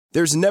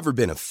There's never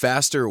been a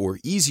faster or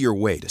easier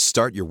way to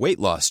start your weight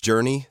loss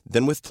journey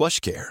than with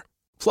PlushCare.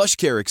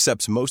 PlushCare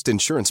accepts most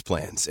insurance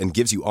plans and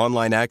gives you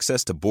online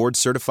access to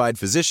board-certified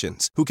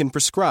physicians who can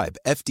prescribe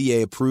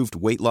FDA-approved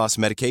weight loss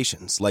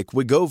medications like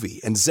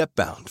Wegovy and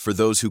Zepbound for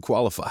those who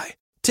qualify.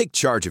 Take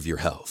charge of your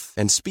health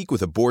and speak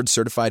with a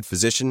board-certified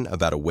physician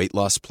about a weight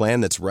loss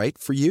plan that's right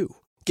for you.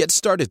 Get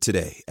started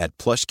today at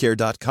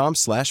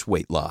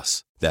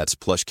plushcare.com/weight-loss. That's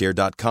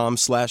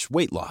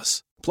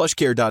plushcare.com/weight-loss.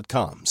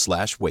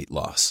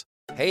 plushcare.com/weight-loss.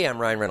 Hey, I'm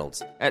Ryan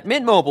Reynolds. At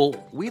Mint Mobile,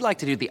 we like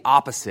to do the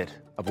opposite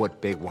of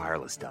what Big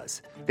Wireless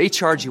does. They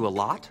charge you a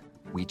lot,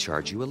 we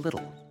charge you a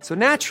little. So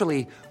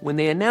naturally, when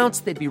they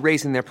announced they'd be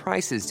raising their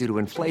prices due to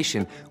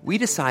inflation, we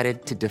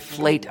decided to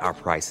deflate our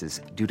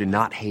prices due to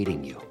not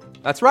hating you.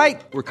 That's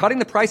right. We're cutting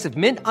the price of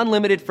Mint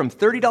Unlimited from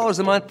 $30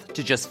 a month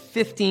to just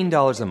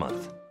 $15 a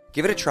month.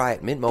 Give it a try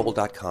at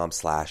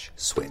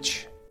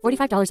mintmobile.com/switch.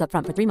 $45 up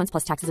front for 3 months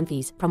plus taxes and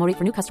fees. Promo rate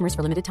for new customers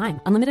for limited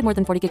time. Unlimited more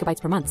than 40 gigabytes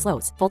per month.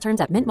 Slows full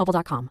terms at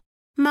mintmobile.com.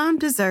 Mom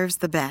deserves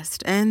the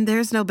best, and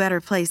there's no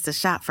better place to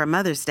shop for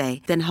Mother's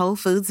Day than Whole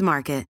Foods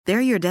Market.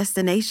 They're your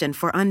destination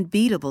for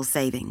unbeatable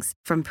savings,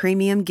 from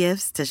premium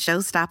gifts to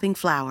show-stopping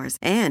flowers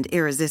and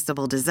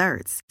irresistible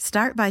desserts.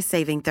 Start by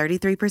saving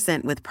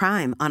 33% with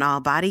Prime on all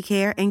body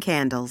care and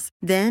candles.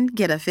 Then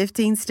get a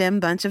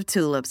 15-stem bunch of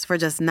tulips for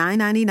just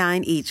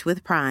 $9.99 each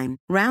with Prime.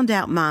 Round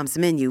out Mom's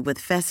menu with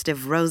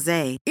festive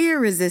rosé,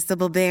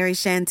 irresistible berry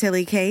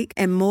chantilly cake,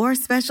 and more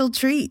special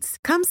treats.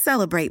 Come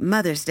celebrate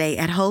Mother's Day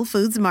at Whole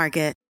Foods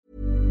Market.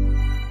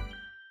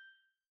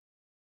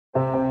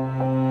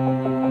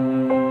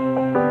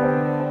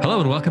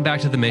 Hello and welcome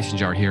back to the Mason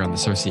Jar here on the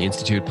CiRCE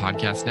Institute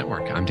Podcast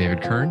Network. I'm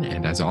David Kern,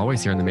 and as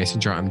always here in the Mason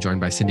Jar, I'm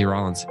joined by Cindy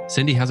Rollins.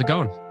 Cindy, how's it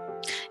going?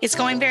 It's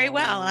going very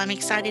well. I'm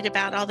excited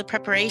about all the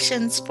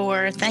preparations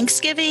for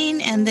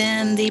Thanksgiving and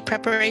then the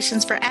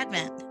preparations for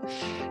Advent.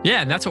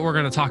 Yeah, and that's what we're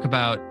going to talk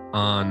about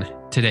on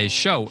today's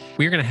show.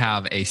 We're going to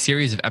have a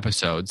series of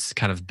episodes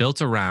kind of built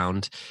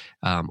around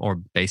or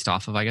based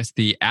off of, I guess,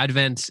 the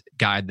Advent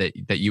guide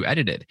that you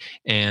edited.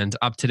 And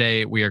up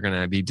today, we are going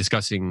to be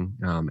discussing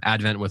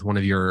Advent with one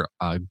of your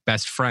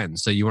best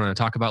friends. So you want to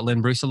talk about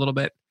Lynn Bruce a little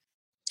bit?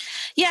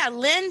 Yeah,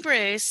 Lynn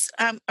Bruce.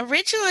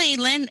 Originally,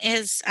 Lynn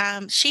is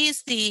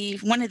she's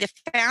one of the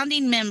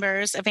founding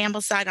members of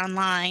Ambleside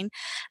Online,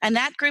 and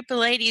that group of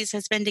ladies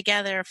has been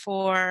together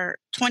for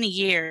 20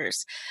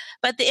 years.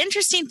 But the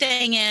interesting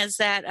thing is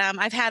that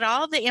I've had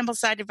all the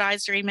Ambleside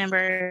advisory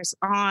members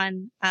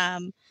on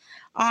the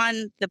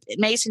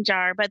Mason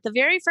Jar, but the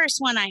very first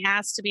one I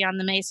asked to be on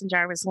the Mason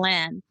Jar was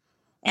Lynn.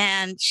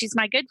 And she's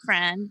my good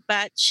friend,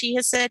 but she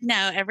has said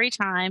no every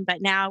time,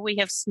 but now we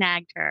have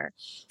snagged her.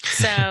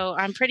 So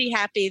I'm pretty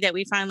happy that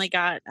we finally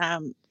got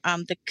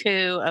the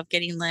coup of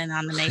getting Lynn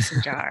on the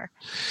Mason Jar.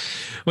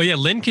 Well, yeah,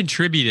 Lynn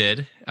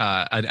contributed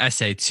an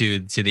essay to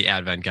the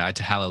Advent Guide,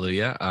 to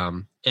Hallelujah.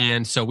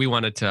 And so we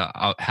wanted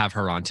to have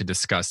her on to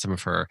discuss some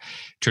of her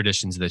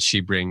traditions that she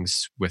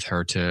brings with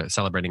her to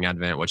celebrating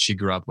Advent, what she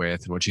grew up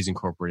with and what she's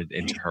incorporated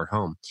into her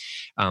home.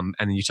 And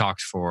then you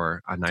talked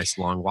for a nice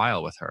long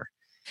while with her.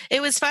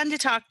 It was fun to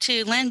talk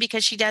to Lynn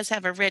because she does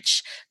have a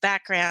rich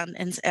background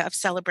of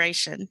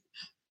celebration.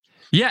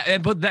 Yeah,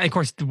 but of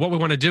course, what we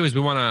want to do is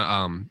we want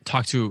to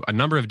talk to a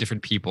number of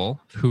different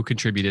people who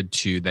contributed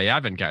to the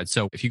Advent Guide.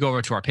 So if you go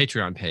over to our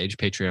Patreon page,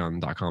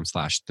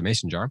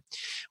 patreon.com/themasonjar,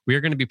 we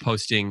are going to be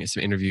posting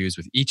some interviews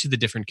with each of the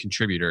different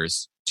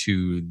contributors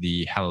to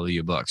the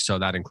Hallelujah book. So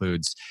that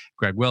includes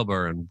Greg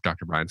Wilbur and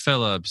Dr. Brian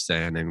Phillips,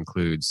 and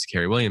includes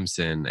Carrie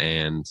Williamson,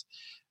 and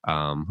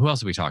who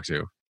else did we talk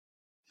to?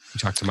 We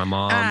talked to my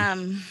mom. I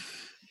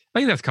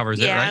think that covers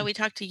it, right? Yeah, we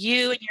talked to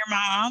you and your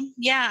mom.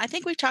 Yeah, I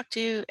think we talked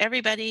to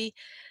everybody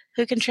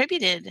who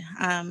contributed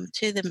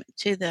to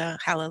the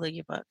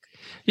Hallelujah book.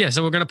 Yeah,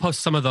 so we're going to post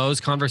some of those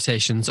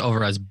conversations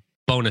over as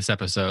bonus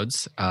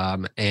episodes.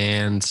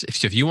 And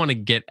if you want to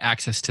get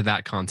access to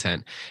that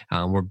content,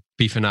 we're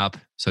beefing up,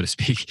 so to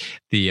speak,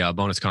 the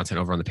bonus content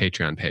over on the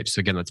Patreon page.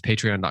 So again, that's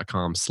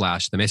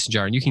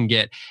patreon.com/themasonjar, and you can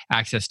get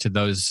access to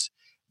those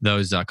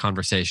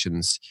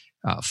conversations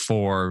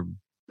for,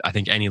 I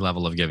think, any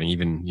level of giving,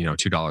 even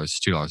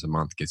 $2 a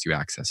month gets you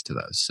access to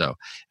those. So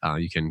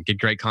you can get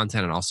great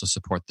content and also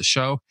support the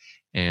show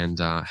and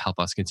help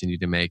us continue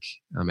to make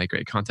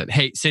great content.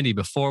 Hey, Cindy,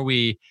 before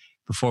we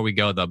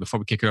go though,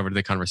 before we kick it over to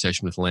the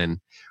conversation with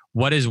Lynn,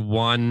 what is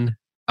one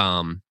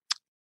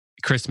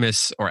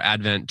Christmas or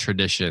Advent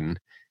tradition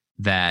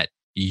that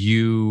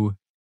you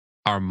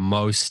are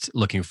most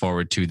looking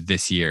forward to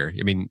this year?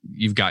 I mean,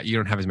 you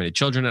don't have as many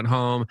children at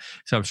home,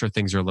 so I'm sure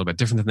things are a little bit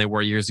different than they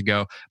were years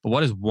ago. But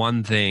what is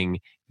one thing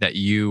that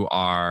you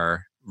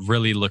are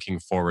really looking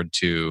forward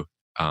to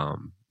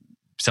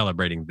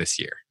celebrating this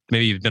year?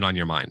 Maybe you've been on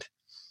your mind.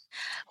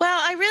 Well,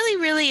 I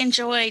really, really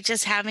enjoy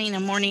just having a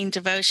morning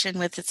devotion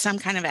with some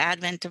kind of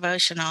Advent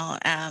devotional.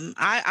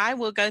 I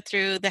will go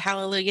through the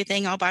Hallelujah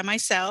thing all by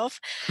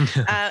myself,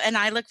 and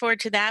I look forward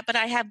to that. But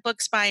I have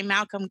books by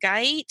Malcolm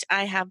Guite.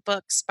 I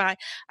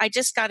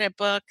just got a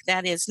book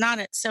that is not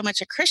so much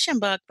a Christian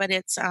book, but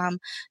it's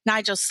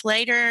Nigel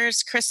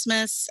Slater's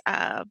Christmas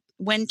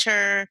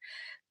Winter,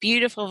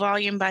 beautiful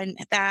volume by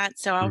that.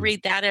 So I'll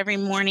read that every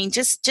morning.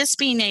 Just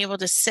being able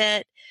to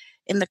sit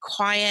in the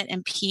quiet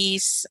and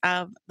peace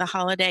of the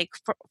holiday.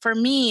 For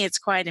me, it's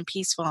quiet and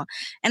peaceful.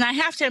 And I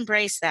have to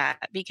embrace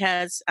that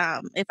because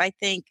if I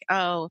think,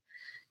 oh,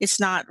 it's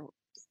not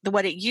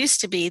what it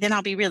used to be, then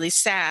I'll be really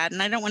sad.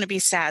 And I don't want to be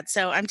sad.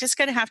 So I'm just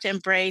going to have to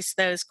embrace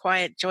those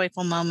quiet,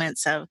 joyful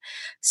moments of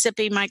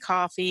sipping my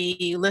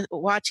coffee,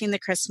 watching the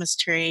Christmas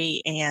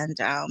tree, and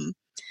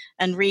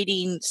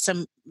reading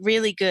some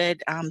really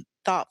good,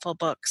 thoughtful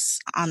books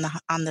on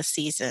the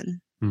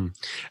season.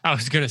 I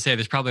was going to say,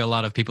 there's probably a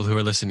lot of people who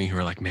are listening who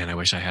are like, man, I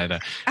wish I had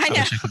wish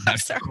I could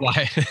have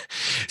quiet.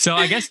 So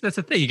I guess that's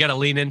the thing. You got to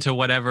lean into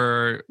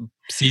whatever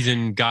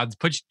season God's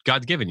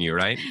given you,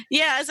 right?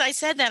 Yeah. As I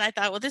said that, I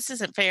thought, well, this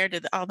isn't fair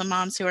to all the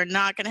moms who are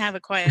not going to have a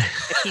quiet,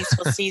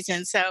 peaceful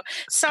season. So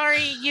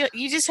sorry,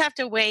 you just have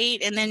to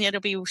wait, and then it'll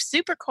be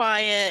super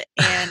quiet,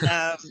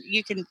 and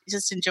you can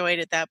just enjoy it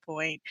at that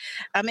point.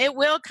 It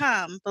will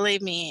come,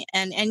 believe me,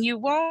 and it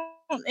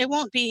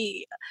won't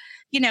be,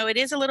 it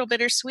is a little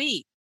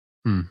bittersweet.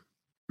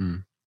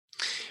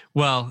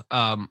 Well,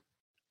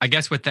 I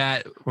guess with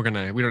that, we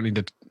don't need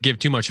to give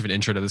too much of an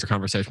intro to this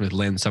conversation with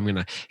Lynn, so I'm going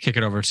to kick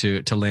it over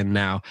to Lynn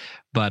now.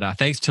 But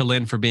thanks to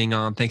Lynn for being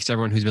on. Thanks to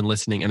everyone who's been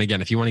listening. And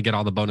again, if you want to get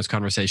all the bonus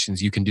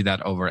conversations, you can do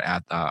that over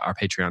at our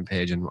Patreon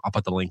page, and I'll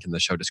put the link in the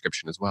show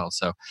description as well.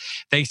 So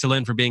thanks to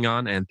Lynn for being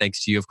on, and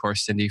thanks to you, of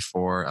course, Cindy,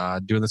 for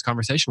doing this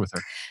conversation with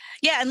her.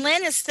 Yeah, and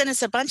Lynn has sent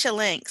us a bunch of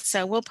links,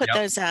 so we'll put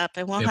those up,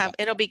 and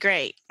it'll be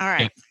great. All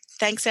right. Yep.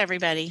 Thanks,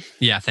 everybody.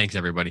 Yeah, thanks,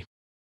 everybody.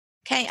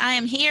 Okay, I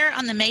am here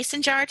on the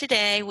Mason Jar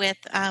today with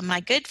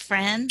my good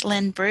friend,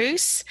 Lynn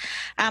Bruce.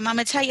 I'm going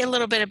to tell you a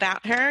little bit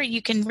about her.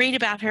 You can read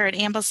about her at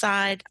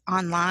Ambleside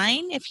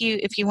online if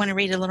you want to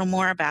read a little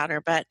more about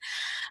her. But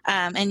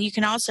and you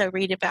can also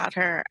read about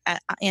her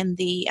in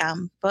the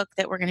book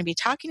that we're going to be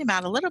talking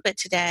about a little bit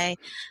today,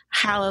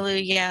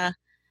 Hallelujah,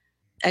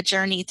 A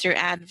Journey Through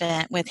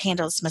Advent with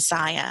Handel's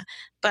Messiah.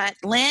 But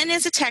Lynn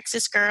is a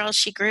Texas girl.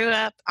 She grew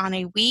up on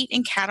a wheat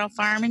and cattle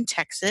farm in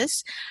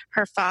Texas.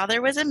 Her father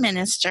was a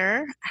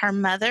minister. Her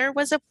mother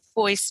was a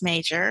voice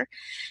major.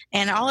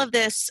 And all of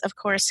this, of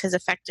course, has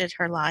affected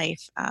her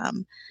life.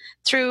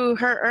 Through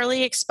her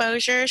early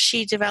exposure,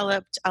 she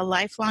developed a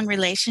lifelong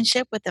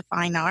relationship with the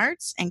fine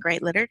arts and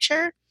great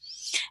literature.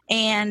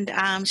 And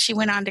she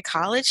went on to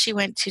college. She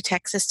went to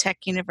Texas Tech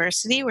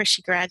University, where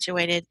she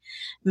graduated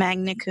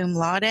magna cum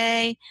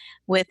laude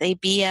with a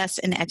BS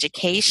in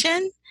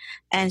education.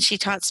 And she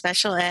taught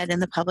special ed in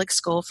the public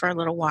school for a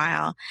little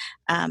while.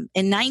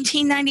 In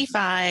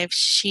 1995,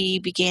 she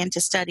began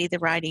to study the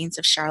writings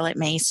of Charlotte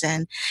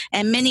Mason.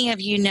 And many of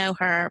you know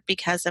her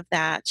because of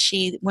that.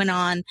 She went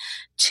on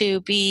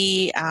to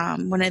be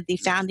one of the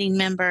founding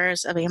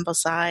members of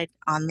Ambleside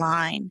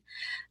Online.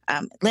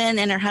 Lynn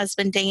and her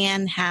husband,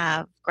 Dan,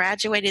 have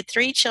graduated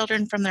 3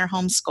 children from their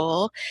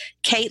homeschool,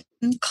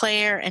 Caitlin,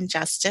 Claire, and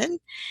Justin.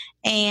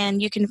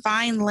 And you can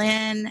find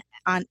Lynn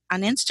on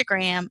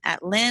Instagram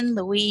at Lynn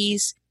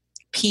Louise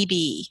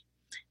PB.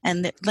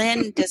 And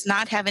Lynn does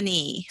not have an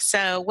E.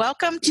 So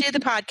welcome to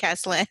the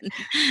podcast, Lynn.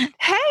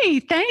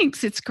 Hey,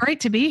 thanks. It's great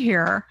to be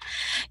here.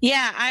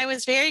 Yeah, I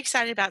was very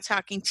excited about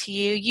talking to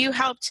you. You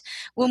helped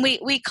when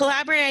we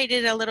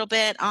collaborated a little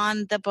bit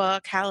on the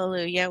book,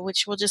 Hallelujah,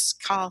 which we'll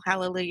just call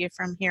Hallelujah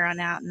from here on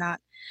out,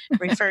 not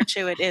refer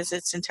to it as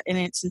in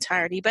its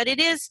entirety. But it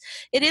is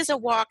a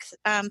walk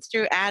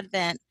through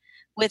Advent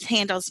with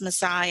Handel's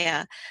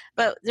Messiah.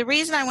 But the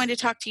reason I wanted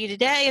to talk to you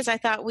today is I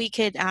thought we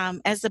could,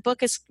 as the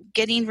book is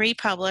getting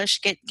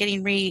republished,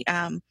 getting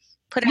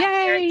put out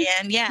there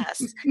again,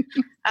 yes,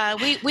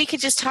 we could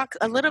just talk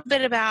a little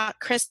bit about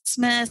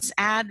Christmas,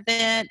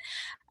 Advent,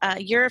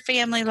 your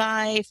family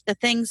life, the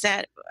things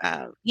that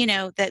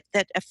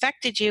that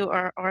affected you,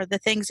 or the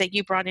things that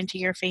you brought into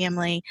your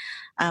family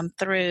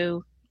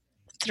through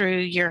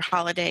your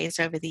holidays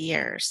over the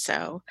years.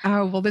 So,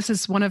 well, this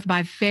is one of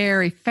my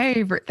very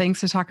favorite things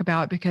to talk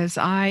about because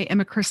I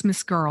am a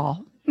Christmas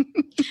girl.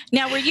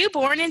 Now, were you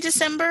born in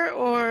December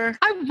or?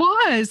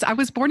 I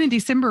was born in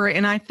December,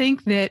 and I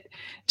think that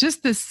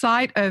just the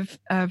sight of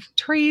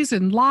trees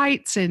and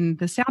lights and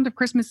the sound of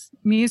Christmas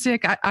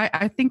music,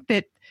 I think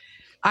that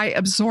I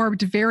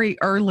absorbed very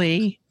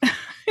early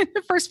in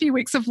the first few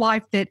weeks of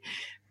life that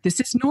this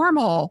is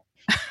normal.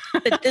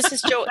 This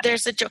is joy.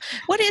 There's a joy.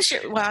 What is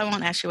well, I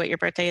won't ask you what your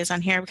birthday is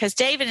on here because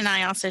David and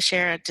I also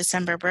share a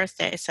December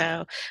birthday.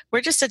 So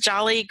we're just a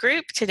jolly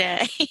group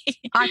today.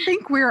 I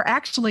think we're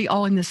actually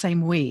all in the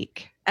same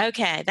week.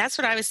 Okay. That's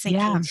what I was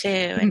thinking too.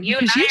 And you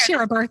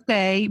share a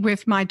birthday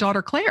with my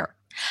daughter, Claire.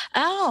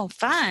 Oh,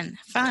 fun.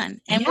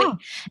 And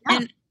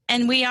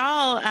and we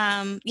all,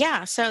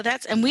 so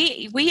that's, and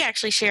we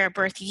actually share a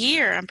birth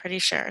year, I'm pretty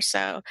sure.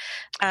 So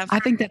I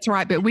think that's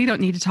right, but we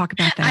don't need to talk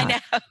about that.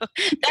 I know.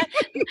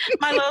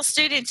 My little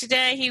student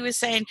today, he was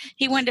saying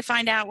he wanted to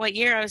find out what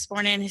year I was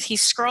born in.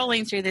 He's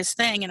scrolling through this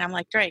thing, and I'm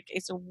like, Drake,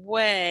 it's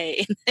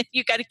way,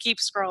 you got to keep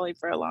scrolling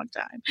for a long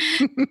time.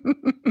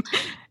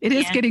 It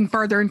is getting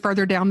further and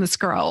further down the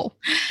scroll.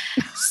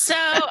 So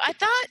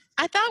I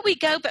I thought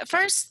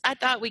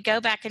we'd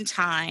go back in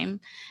time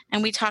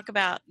and we talk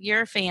about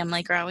your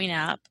family growing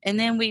up, and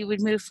then we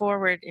would move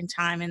forward in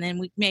time, and then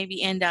we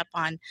maybe end up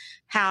on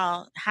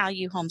how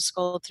you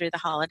homeschooled through the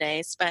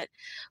holidays. But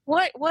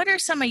what are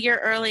some of your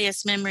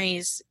earliest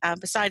memories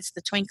besides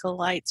the twinkle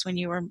lights when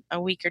you were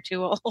a week or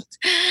two old?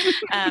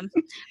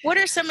 What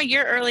are some of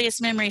your earliest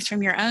memories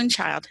from your own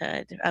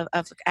childhood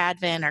of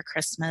Advent or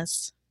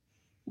Christmas?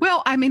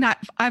 Well, I mean,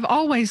 I've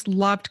always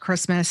loved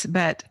Christmas,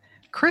 but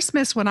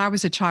Christmas when I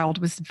was a child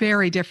was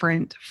very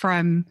different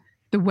from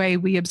the way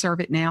we observe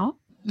it now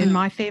in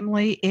my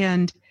family.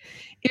 And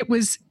it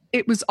was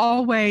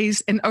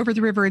always an over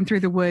the river and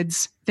through the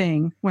woods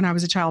thing when I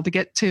was a child, to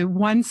get to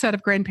one set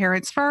of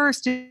grandparents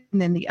first and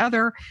then the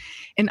other.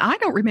 And I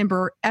don't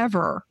remember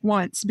ever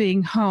once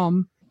being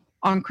home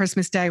on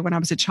Christmas Day when I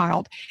was a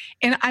child.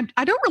 And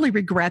I don't really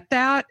regret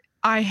that.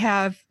 I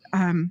have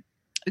a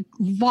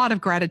lot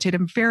of gratitude.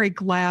 I'm very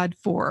glad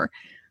for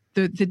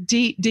the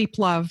deep, deep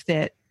love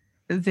that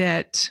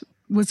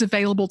was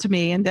available to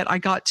me, and that I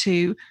got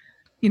to,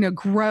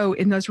 grow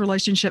in those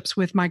relationships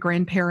with my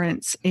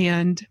grandparents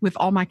and with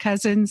all my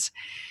cousins.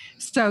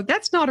 So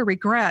that's not a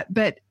regret.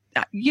 But,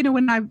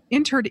 when I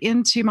entered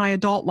into my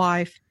adult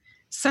life,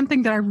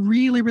 something that I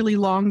really, really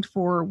longed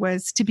for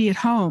was to be at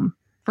home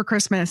for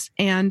Christmas.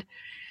 And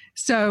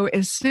so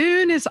as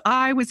soon as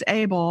I was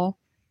able,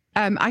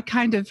 I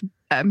kind of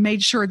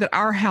made sure that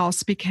our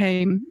house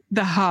became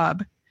the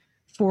hub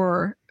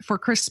for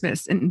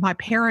Christmas, and my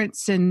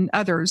parents and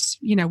others,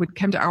 would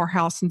come to our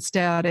house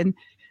instead.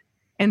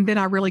 And then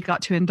I really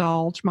got to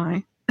indulge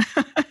my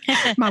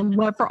my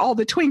love for all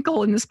the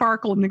twinkle and the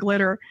sparkle and the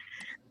glitter.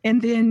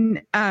 And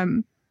then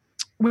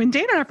when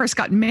Dan and I first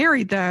got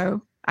married,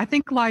 though, I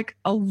think like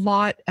a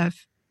lot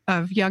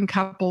of young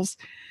couples,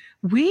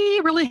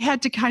 we really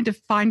had to kind of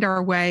find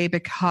our way,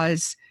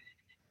 because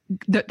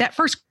that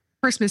first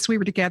Christmas we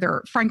were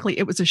together, frankly,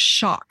 it was a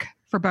shock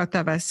for both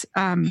of us.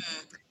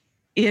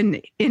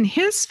 In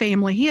his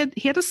family, he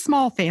had a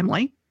small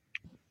family,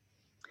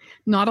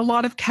 not a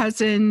lot of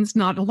cousins,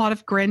 not a lot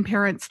of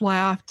grandparents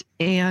left,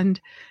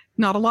 and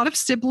not a lot of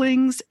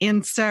siblings.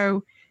 And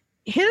so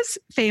his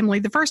family,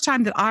 the first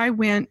time that I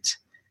went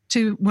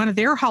to one of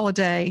their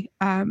holiday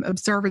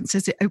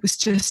observances, it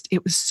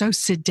was so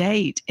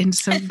sedate and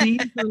so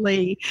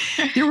leisurely.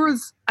 There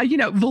was,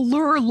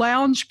 velour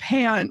lounge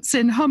pants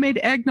and homemade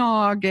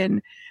eggnog,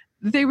 and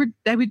they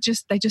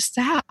just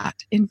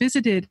sat and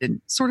visited and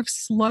sort of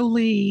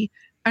slowly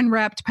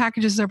unwrapped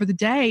packages over the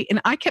day. And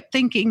I kept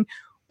thinking,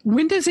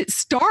 when does it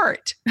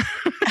start?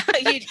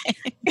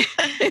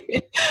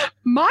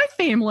 My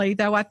family,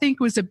 though, I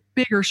think was a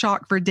bigger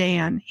shock for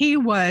Dan. He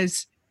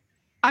was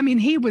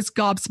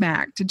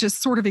gobsmacked,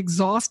 just sort of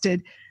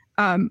exhausted.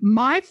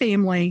 My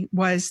family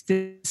was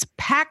this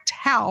packed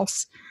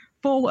house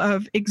full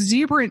of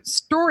exuberant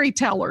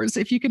storytellers,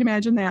 if you can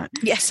imagine that.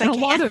 Yes, I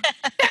can.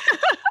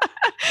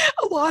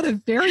 A lot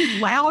of very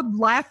loud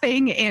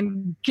laughing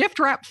and gift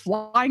wrap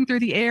flying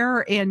through the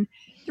air. And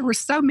there were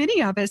so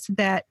many of us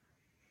that,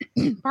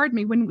 pardon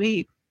me, when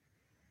we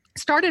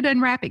started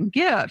unwrapping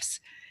gifts,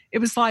 it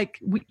was like,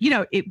 when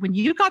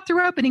you got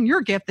through opening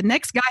your gift, the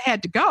next guy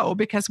had to go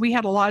because we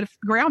had a lot of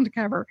ground to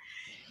cover.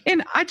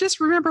 And I just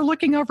remember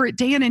looking over at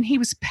Dan, and he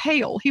was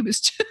pale. He was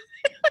just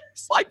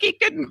it's like he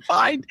couldn't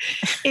find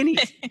any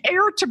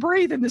air to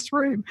breathe in this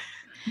room.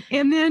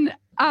 And then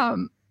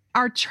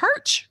our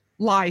church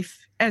life,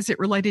 as it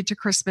related to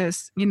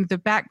Christmas, the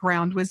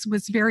background was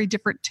very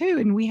different too.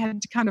 And we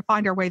had to kind of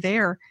find our way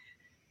there.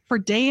 For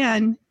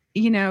Dan,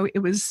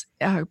 it was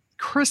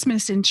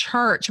Christmas in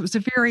church. It was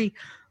a very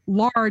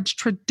large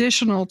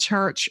traditional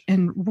church,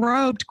 and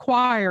robed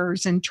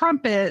choirs and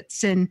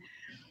trumpets and,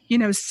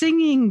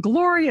 singing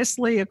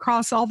gloriously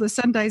across all the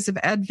Sundays of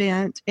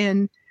Advent.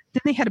 And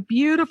then they had a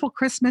beautiful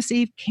Christmas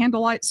Eve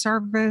candlelight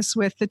service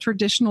with the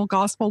traditional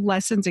gospel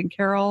lessons and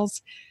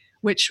carols,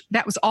 which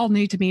that was all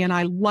new to me, and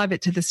I love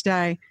it to this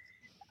day.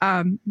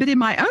 But in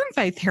my own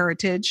faith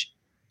heritage,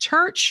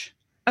 church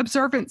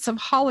observance of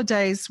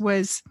holidays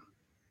was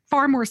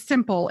far more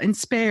simple and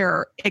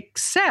spare,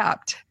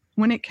 except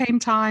when it came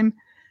time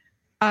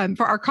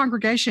for our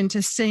congregation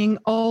to sing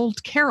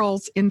old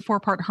carols in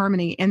 4-part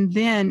harmony. And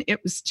then it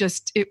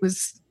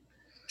was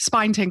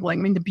spine tingling.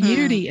 I mean, the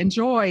beauty and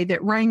joy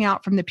that rang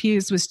out from the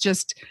pews was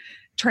just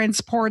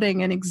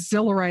transporting and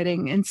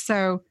exhilarating. And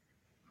so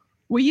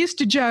we used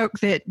to joke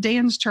that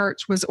Dan's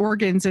church was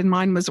organs and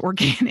mine was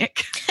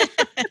organic.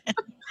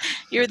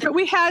 But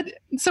we had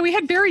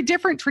very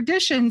different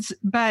traditions,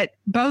 but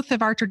both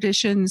of our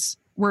traditions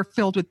were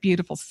filled with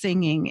beautiful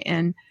singing,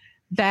 and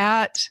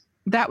that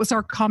was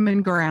our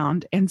common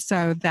ground. And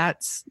so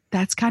that's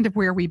kind of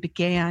where we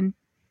began.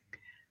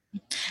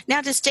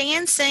 Now, does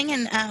Dan sing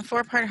in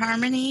 4-part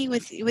harmony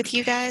with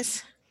you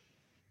guys?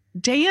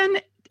 Dan,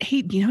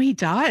 he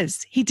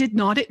does. He did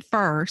not at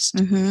first.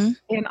 Mm-hmm.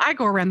 And I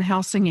go around the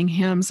house singing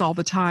hymns all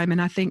the time.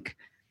 And I think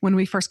when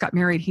we first got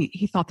married,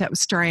 he thought that was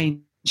strange,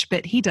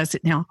 but he does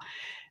it now.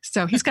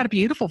 So he's got a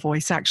beautiful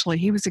voice, actually.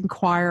 He was in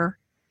choir,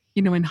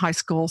 in high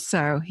school.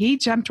 So he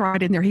jumped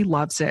right in there. He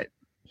loves it.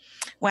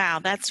 Wow,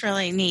 that's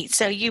really neat.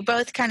 So you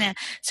both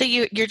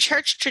your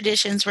church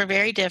traditions were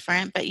very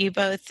different, but you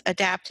both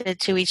adapted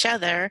to each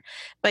other.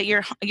 But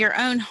your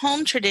own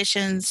home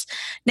traditions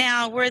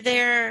now were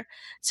there.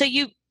 So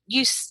you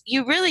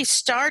really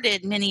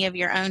started many of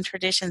your own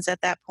traditions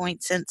at that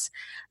point. Since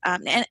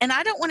and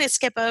I don't want to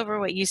skip over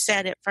what you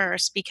said at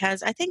first,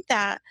 because I think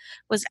that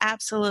was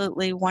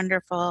absolutely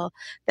wonderful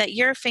that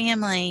your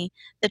family,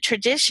 the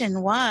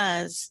tradition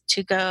was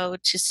to go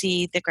to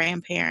see the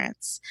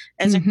grandparents.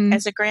 As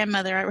a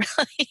grandmother, I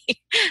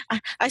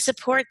really I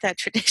support that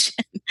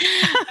tradition.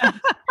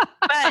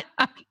 but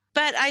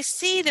but I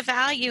see the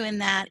value in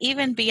that,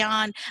 even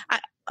beyond.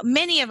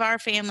 Many of our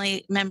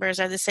family members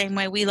are the same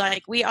way. We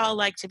all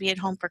like to be at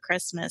home for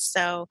Christmas.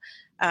 So,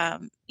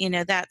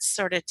 that's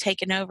sort of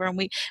taken over,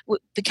 and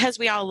because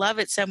we all love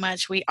it so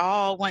much, we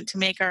all want to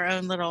make our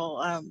own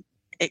little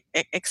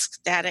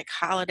ecstatic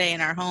holiday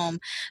in our home.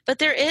 But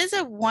there is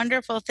a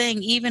wonderful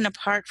thing, even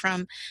apart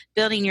from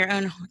building your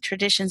own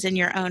traditions in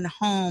your own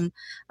home,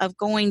 of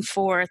going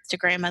forth to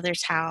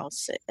grandmother's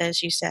house,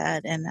 as you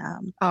said. And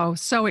oh,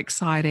 so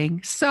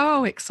exciting.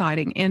 So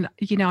exciting. And,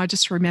 I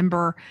just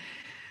remember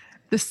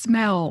the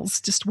smells,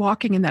 just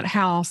walking in that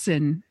house,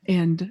 and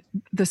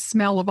the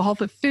smell of all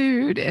the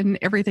food and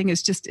everything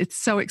is it's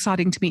so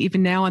exciting to me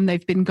even now. And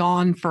they've been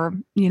gone for,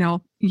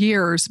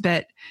 years,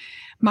 but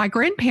my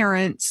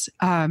grandparents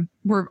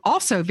were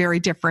also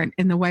very different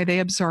in the way they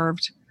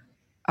observed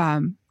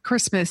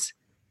Christmas.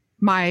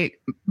 My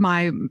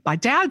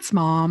dad's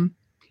mom,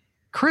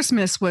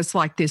 Christmas was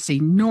like this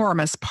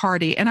enormous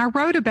party. And I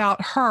wrote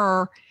about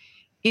her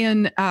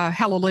in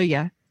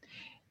Hallelujah.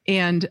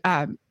 And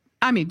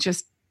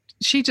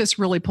she just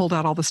really pulled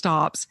out all the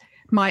stops.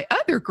 My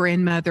other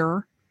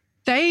grandmother,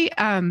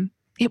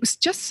 it was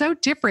just so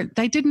different.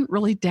 They didn't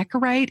really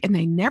decorate, and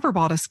they never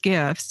bought us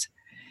gifts.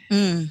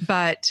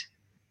 But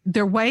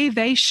the way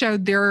they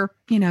showed their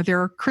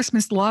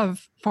Christmas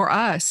love for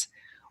us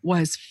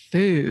was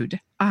food.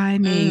 I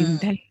mean,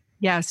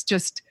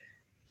 just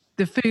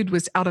the food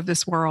was out of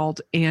this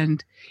world.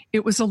 And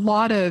it was a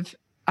lot of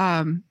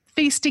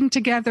feasting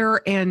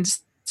together and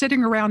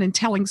sitting around and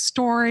telling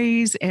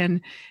stories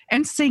and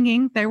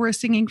singing. They were a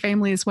singing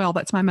family as well.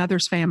 That's my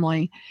mother's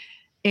family.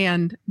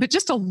 But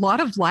just a lot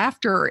of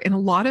laughter and a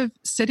lot of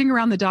sitting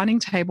around the dining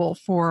table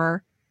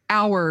for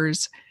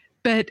hours,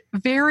 but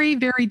very,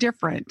 very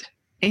different.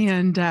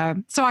 And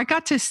so I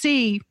got to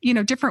see,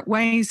 different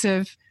ways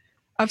of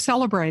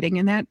celebrating,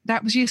 and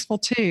that was useful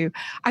too.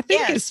 I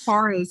think as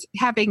far as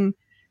having,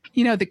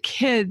 the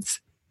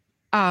kids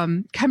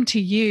come to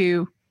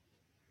you,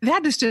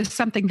 that is just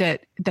something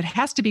that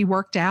has to be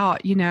worked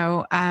out.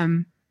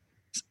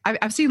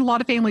 I've seen a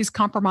lot of families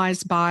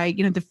compromised by,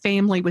 the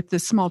family with the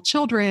small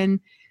children.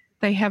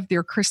 They have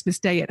their Christmas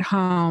day at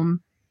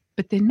home,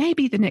 but then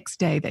maybe the next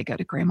day they go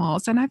to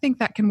grandma's. And I think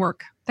that can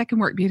work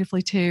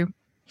beautifully too.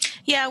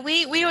 Yeah,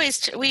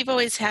 we've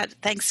always had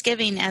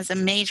Thanksgiving as a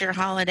major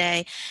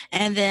holiday,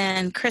 and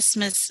then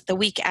Christmas the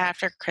week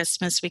after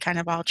Christmas, we kind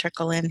of all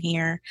trickle in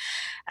here.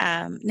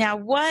 Now,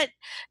 what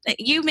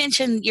you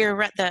mentioned,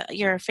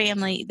 your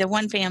family, the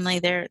one family,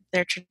 their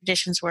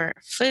traditions were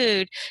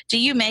food. Do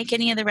you make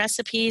any of the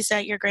recipes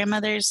that your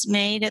grandmothers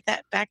made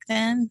back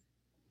then?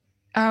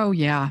 Oh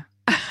yeah,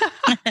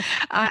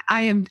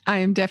 I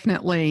am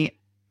definitely.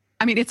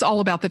 I mean, it's all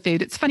about the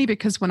food. It's funny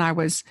because when I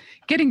was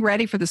getting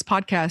ready for this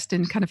podcast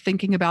and kind of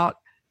thinking about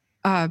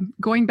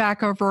going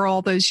back over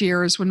all those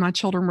years when my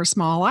children were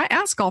small, I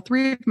asked all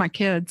three of my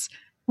kids,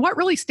 what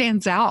really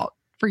stands out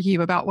for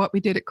you about what we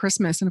did at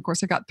Christmas? And of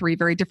course, I got three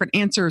very different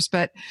answers,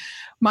 but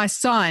my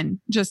son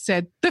just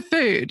said, the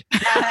food.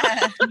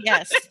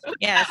 Yes.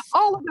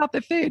 All about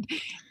the food.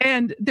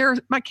 And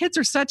my kids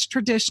are such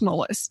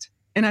traditionalists.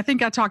 And I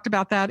think I talked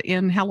about that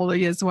in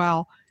Hallelujah as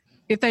well.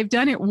 If they've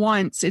done it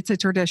once, it's a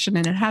tradition,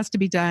 and it has to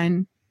be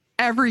done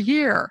every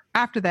year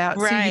after that.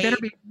 Right. So you better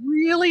be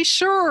really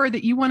sure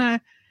that you want to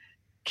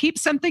keep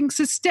something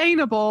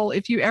sustainable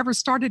if you ever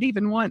started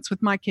even once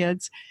with my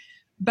kids.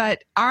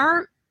 But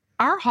our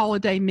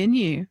holiday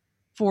menu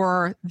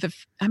for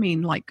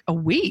like a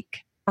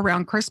week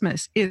around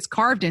Christmas is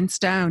carved in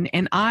stone.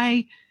 And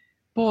I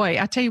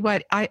tell you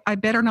what, I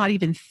better not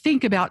even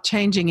think about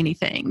changing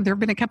anything. There have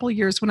been a couple of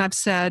years when I've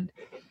said,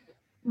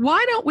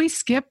 why don't we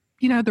skip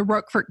the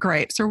Roquefort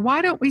grapes, or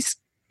why don't we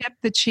skip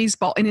the cheese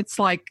ball? And it's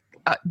like,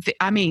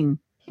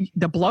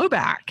 the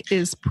blowback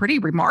is pretty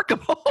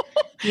remarkable.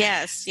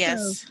 Yes. So,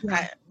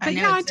 yeah.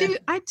 I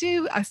I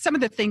do some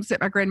of the things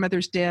that my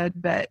grandmothers did,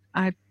 but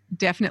I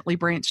definitely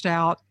branched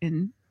out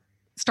and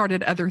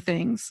started other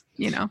things,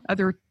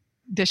 other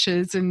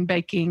dishes and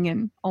baking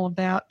and all of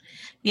that.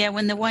 Yeah,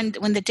 when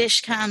the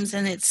dish comes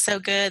and it's so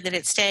good that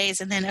it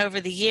stays, and then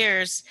over the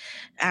years,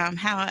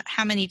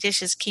 how many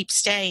dishes keep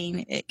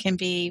staying, it can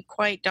be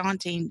quite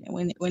daunting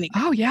when it.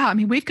 Oh yeah, I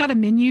mean, we've got a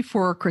menu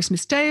for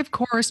Christmas Day, of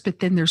course, but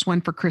then there's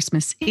one for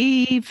Christmas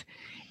Eve,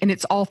 and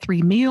it's all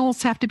three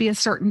meals have to be a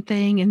certain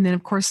thing, and then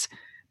of course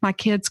my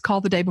kids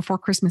call the day before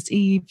Christmas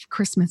Eve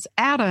Christmas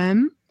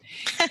Adam.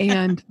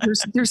 And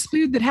there's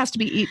food that has to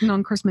be eaten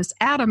on Christmas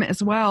Adam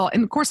as well.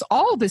 And of course,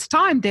 all this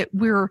time that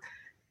we're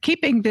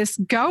keeping this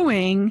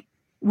going,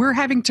 we're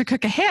having to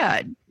cook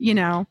ahead,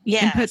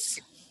 Yes.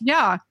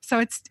 So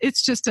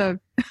it's just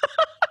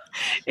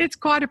it's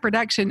quite a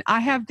production. I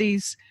have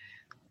these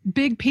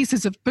big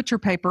pieces of butcher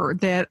paper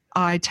that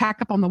I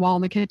tack up on the wall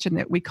in the kitchen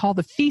that we call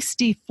the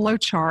Feasty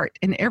Flowchart.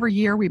 And every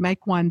year we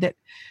make one that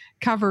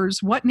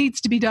covers what needs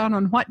to be done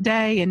on what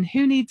day and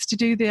who needs to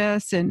do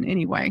this. And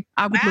anyway,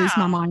 I would lose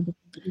my mind if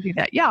we do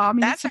that. Yeah, I mean,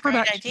 that's it's a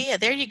great idea.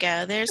 There you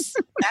go. That's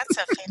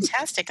a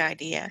fantastic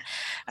idea.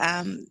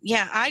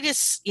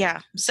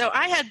 So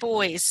I had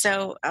boys.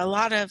 So a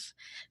lot of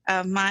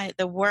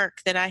the work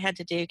that I had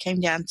to do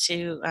came down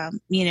to,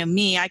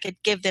 me. I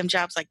could give them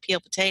jobs like peel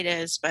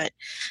potatoes, but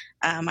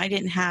I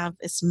didn't have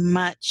as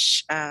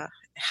much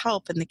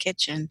help in the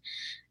kitchen.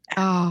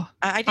 Oh,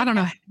 I don't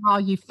know how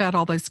you fed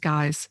all those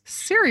guys.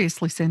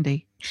 Seriously,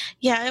 Cindy.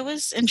 Yeah, it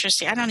was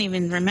interesting. I don't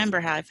even remember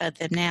how I fed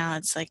them now.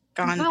 It's like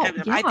gone.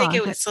 Yeah, I think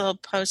it was a little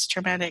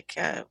post-traumatic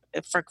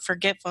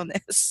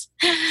forgetfulness.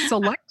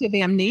 Selective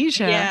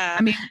amnesia. Yeah.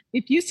 I mean,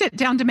 if you sit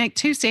down to make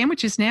 2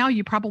 sandwiches now,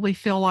 you probably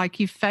feel like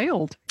you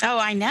failed. Oh,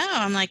 I know.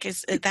 I'm like,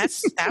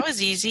 that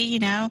was easy,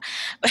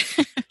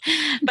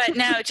 But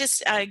no,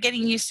 just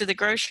getting used to the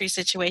grocery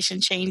situation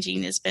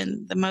changing has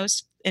been the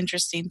most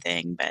interesting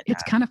thing. But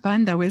it's kind of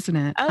fun though, isn't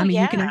it? Oh, I mean,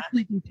 yeah. You can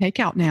actually do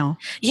takeout now.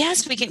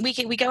 Yes, we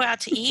go out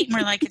to eat and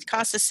we're like, it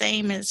costs the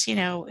same as,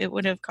 it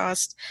would have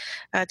cost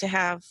to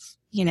have,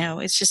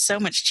 it's just so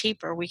much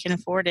cheaper. We can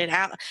afford it.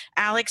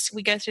 Alex,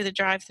 we go through the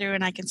drive-through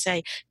and I can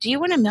say, do you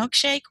want a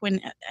milkshake?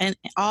 And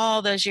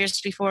all those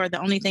years before,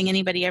 the only thing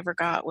anybody ever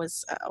got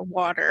was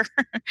water.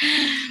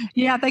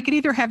 Yeah, they could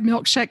either have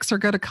milkshakes or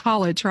go to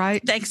college,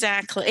 right?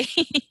 Exactly.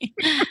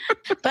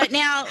 But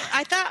now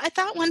I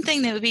thought one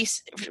thing that would be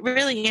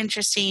really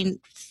interesting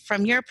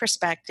from your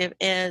perspective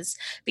is,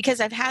 because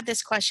I've had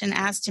this question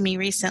asked to me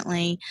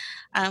recently,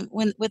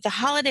 with the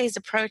holidays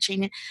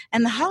approaching,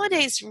 and the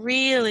holidays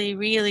really,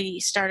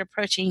 really start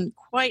approaching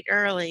quite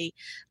early.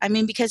 I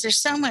mean, because there's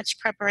so much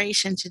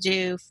preparation to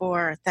do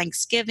for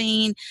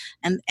Thanksgiving,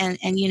 and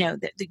you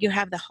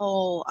have the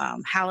whole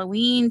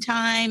Halloween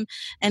time,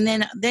 and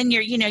then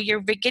you're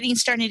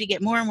starting to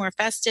get more and more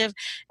festive,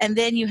 and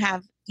then you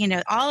have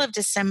all of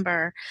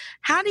December.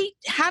 How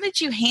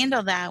did you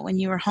handle that when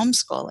you were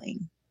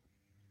homeschooling?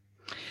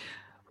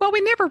 Well,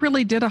 we never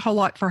really did a whole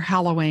lot for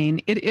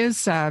Halloween.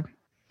 It's a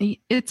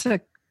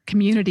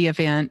community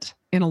event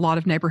in a lot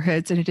of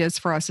neighborhoods, and it is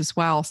for us as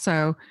well.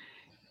 So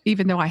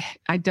even though I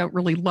don't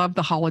really love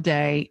the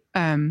holiday,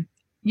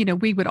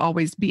 we would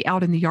always be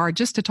out in the yard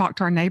just to talk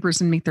to our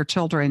neighbors and meet their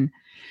children.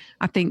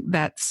 I think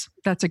that's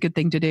a good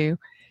thing to do.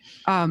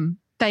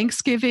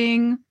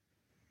 Thanksgiving,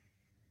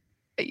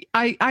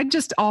 I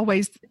just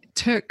always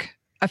took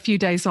a few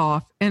days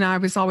off, and I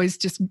was always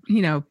just,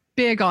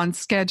 big on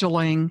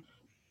scheduling.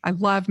 I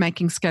love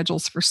making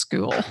schedules for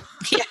school.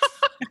 Yeah.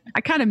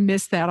 I kind of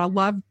miss that. I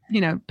love,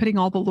 putting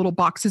all the little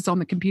boxes on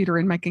the computer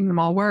and making them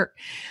all work.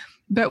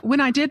 But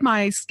when I did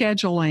my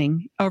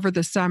scheduling over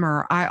the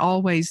summer, I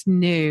always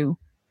knew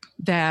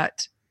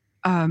that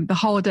the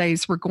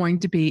holidays were going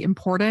to be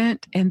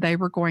important, and they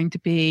were going to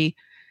be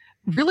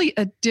really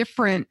a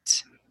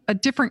different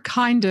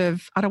kind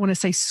of, I don't want to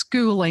say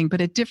schooling,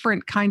 but a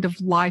different kind of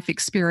life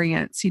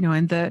experience,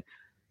 and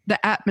the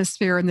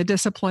atmosphere and the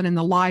discipline and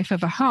the life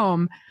of a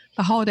home.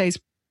 The holidays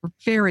were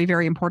very,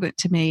 very important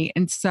to me.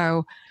 And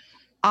so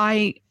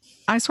I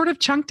sort of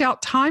chunked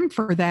out time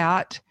for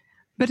that.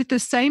 But at the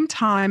same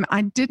time,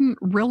 I didn't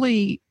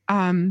really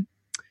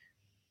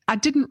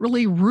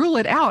rule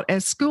it out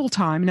as school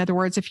time. In other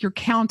words, if you're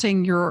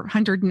counting your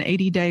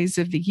 180 days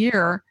of the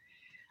year,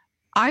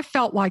 I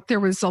felt like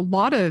there was a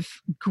lot of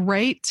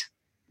great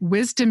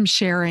wisdom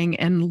sharing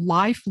and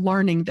life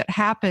learning that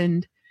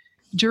happened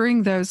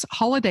during those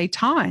holiday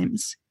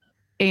times.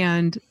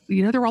 And,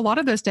 there were a lot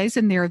of those days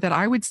in there that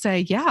I would say,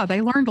 yeah, they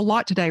learned a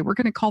lot today. We're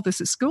going to call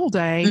this a school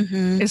day,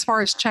 as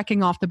far as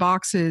checking off the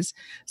boxes.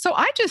 So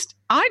I just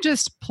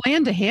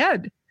planned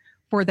ahead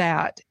for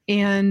that.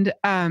 And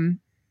in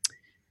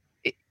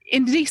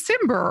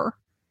December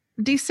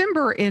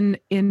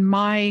in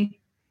my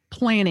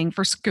planning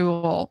for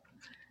school,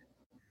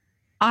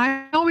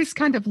 I always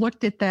kind of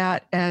looked at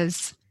that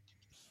as,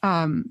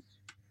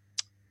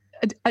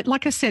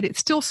 like I said, it's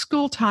still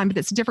school time, but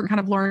it's a different kind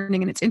of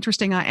learning. And it's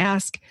interesting. I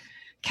asked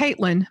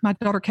Caitlin, my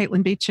daughter,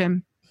 Caitlin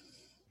Beecham,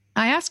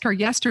 I asked her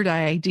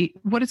yesterday,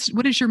 what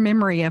is your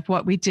memory of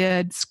what we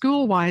did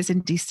school-wise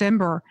in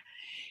December?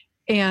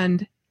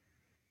 And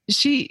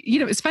she,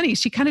 it's funny,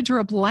 she kind of drew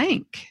a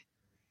blank.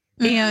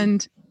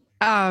 And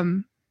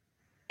I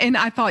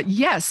thought,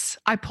 yes,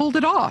 I pulled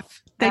it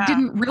off. They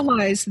didn't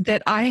realize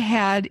that I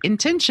had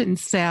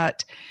intentions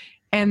set,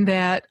 and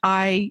that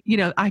I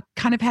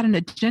kind of had an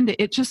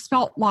agenda. It just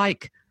felt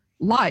like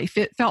life.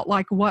 It felt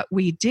like what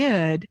we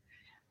did.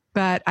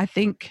 But I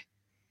think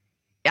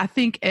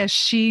as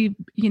she,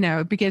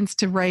 begins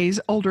to raise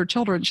older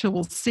children, she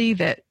will see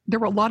that there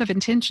were a lot of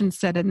intentions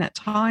set in that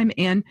time,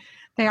 and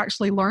they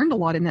actually learned a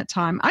lot in that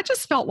time. I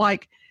just felt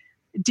like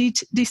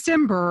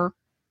December,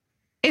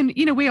 and,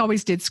 we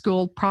always did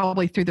school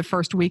probably through the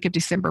first week of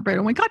December. But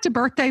when we got to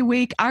birthday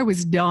week, I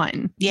was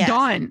done. Yes.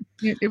 Done.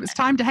 It was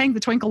time to hang the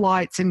twinkle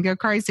lights and go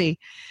crazy.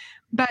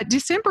 But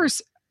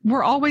December's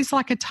were always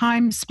like a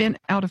time spent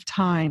out of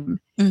time.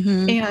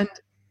 Mm-hmm. And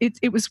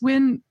it was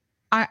when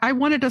I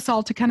wanted us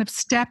all to kind of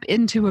step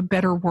into a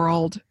better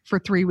world for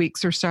 3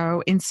 weeks or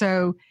so. And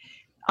so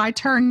I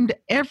turned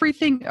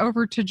everything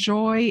over to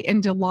joy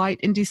and delight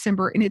in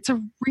December. And it's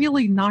a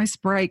really nice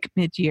break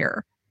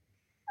mid-year.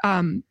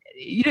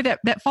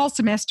 That fall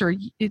semester,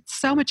 it's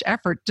so much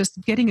effort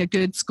just getting a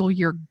good school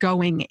year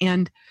going.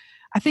 And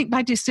I think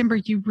by December,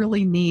 you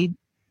really need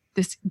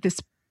this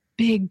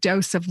big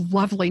dose of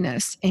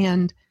loveliness.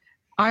 And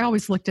I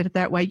always looked at it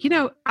that way.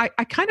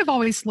 I kind of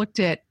always looked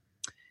at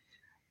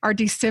our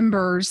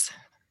Decembers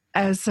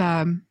as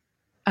a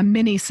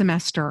mini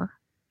semester.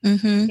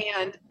 Mm-hmm.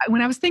 And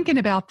when I was thinking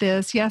about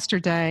this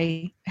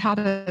yesterday, how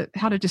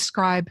to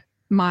describe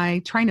my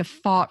train of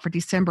thought for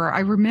December, I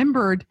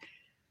remembered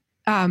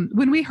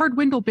when we heard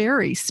Wendell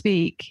Berry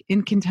speak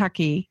in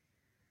Kentucky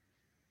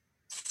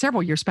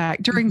several years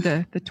back during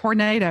the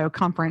tornado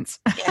conference.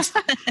 Yes.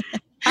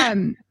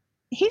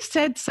 He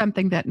said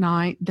something that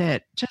night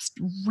that just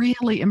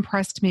really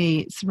impressed me.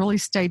 It's really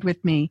stayed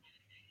with me.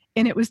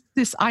 And it was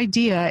this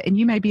idea, and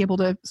you may be able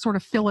to sort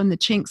of fill in the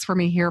chinks for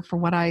me here for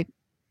what I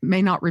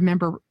may not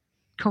remember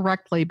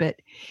correctly, but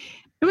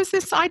it was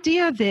this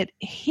idea that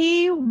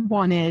he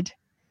wanted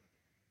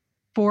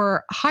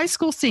for high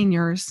school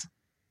seniors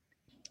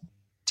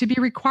to be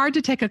required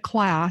to take a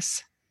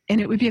class, and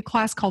it would be a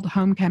class called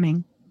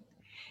Homecoming.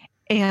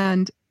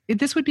 And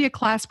this would be a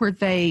class where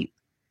they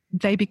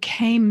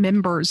became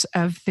members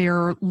of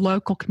their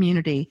local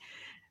community,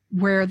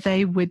 where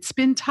they would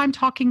spend time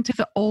talking to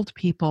the old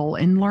people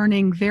and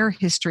learning their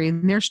history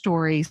and their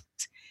stories.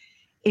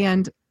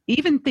 And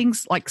even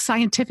things like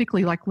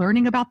scientifically, like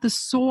learning about the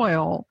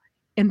soil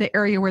in the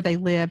area where they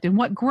lived and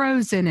what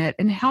grows in it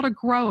and how to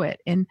grow it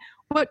and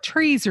what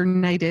trees are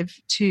native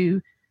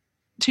to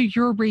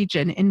your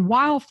region and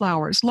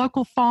wildflowers,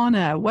 local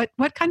fauna, what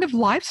kind of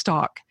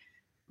livestock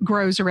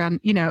grows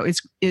around,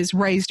 is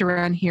raised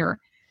around here.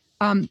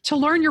 To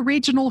learn your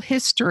regional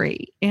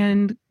history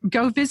and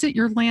go visit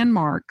your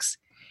landmarks.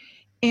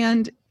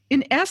 And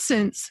in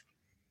essence,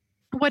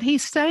 what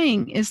he's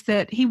saying is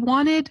that he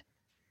wanted,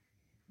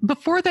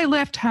 before they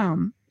left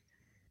home,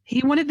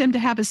 he wanted them to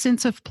have a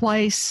sense of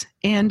place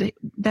and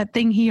that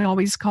thing he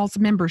always calls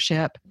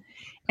membership,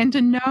 and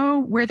to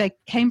know where they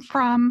came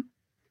from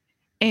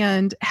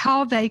and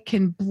how they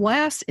can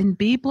bless and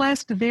be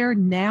blessed there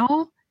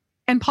now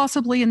and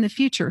possibly in the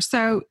future.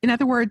 So, in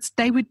other words,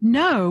 they would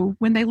know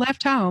when they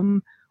left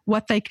home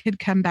what they could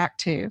come back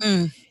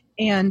to.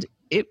 And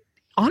it,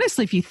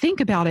 honestly, if you think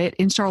about it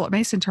in Charlotte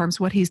Mason terms,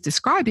 what he's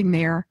describing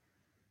there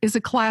is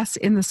a class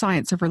in the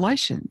science of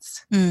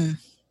relations.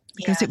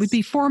 Because it would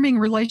be forming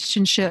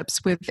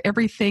relationships with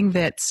everything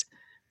that's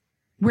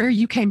where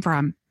you came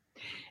from.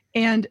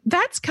 And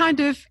that's kind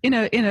of in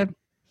a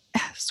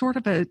sort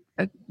of a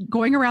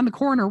going around the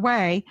corner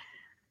way.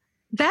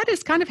 That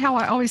is kind of how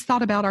I always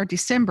thought about our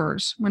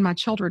Decembers when my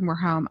children were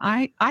home.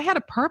 I had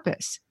a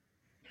purpose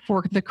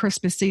for the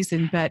Christmas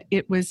season, but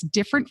it was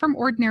different from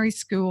ordinary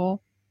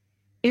school.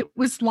 It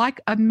was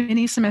like a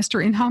mini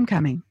semester in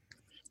homecoming.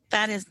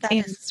 That is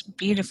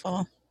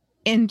beautiful.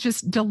 And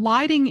just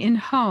delighting in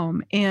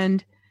home.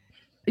 And,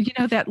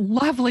 that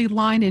lovely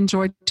line in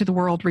Joy to the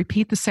World,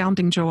 repeat the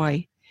sounding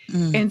joy.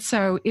 And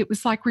so it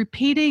was like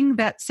repeating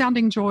that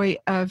sounding joy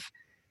of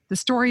the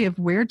story of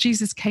where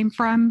Jesus came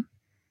from,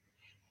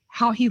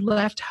 how he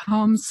left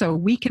home so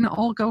we can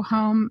all go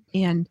home,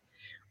 and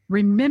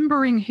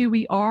remembering who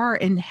we are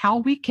and how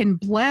we can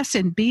bless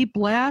and be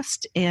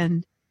blessed,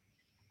 and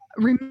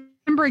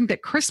remembering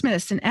that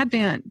Christmas and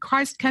Advent,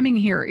 Christ coming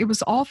here, it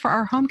was all for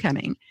our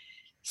homecoming.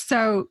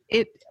 So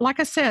it, like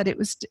I said, it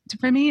was,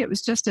 for me, it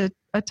was just a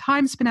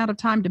time spent out of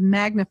time to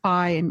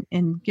magnify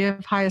and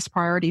give highest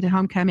priority to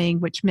homecoming,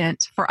 which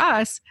meant for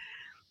us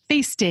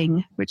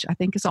feasting, which I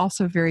think is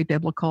also very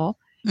biblical,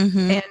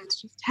 and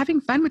just having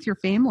fun with your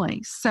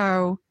family.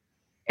 So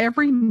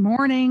every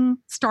morning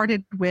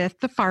started with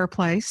the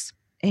fireplace,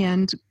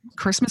 and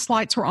Christmas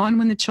lights were on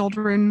when the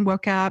children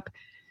woke up.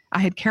 I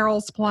had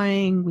carols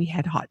playing. We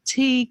had hot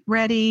tea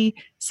ready,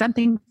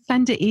 something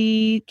fun to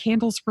eat.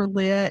 Candles were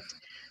lit.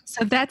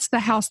 So that's the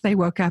house they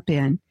woke up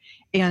in.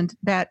 And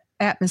that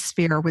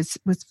atmosphere was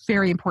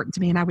very important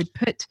to me. And I would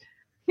put,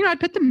 I'd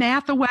put the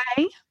math away,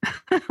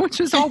 which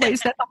was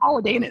always that's a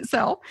holiday in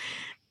itself.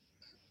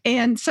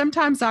 And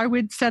sometimes I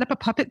would set up a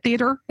puppet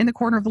theater in the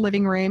corner of the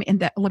living room.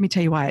 And that, let me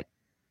tell you what,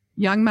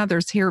 young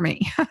mothers, hear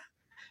me.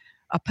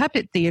 A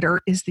puppet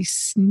theater is the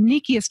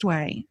sneakiest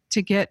way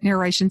to get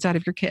narrations out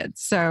of your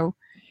kids. So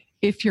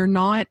if you're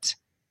not,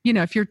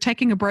 if you're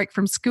taking a break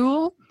from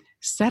school,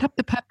 set up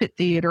the puppet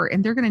theater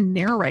and they're going to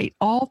narrate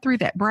all through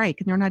that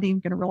break and they're not even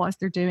going to realize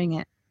they're doing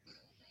it.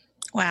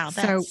 Wow.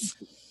 So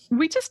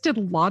we just did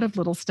a lot of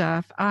little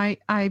stuff.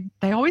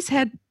 They always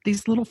had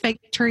these little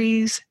fake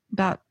trees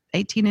about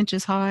 18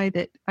 inches high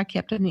that I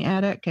kept in the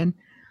attic. And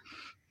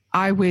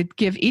I would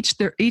give each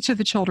of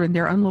the children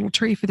their own little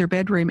tree for their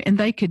bedroom, and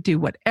they could do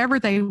whatever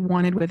they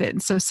wanted with it.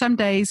 And so some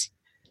days,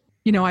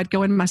 I'd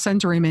go in my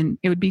son's room and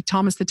it would be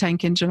Thomas the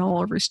Tank Engine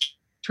all over his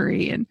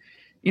tree. And,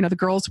 the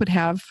girls would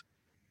have,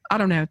 I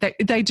don't know,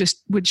 they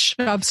just would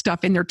shove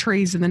stuff in their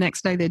trees, and the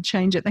next day they'd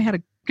change it. They had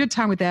a good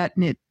time with that,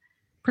 and it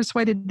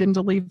persuaded them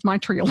to leave my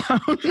tree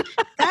alone.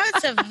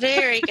 That's a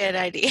very good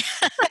idea.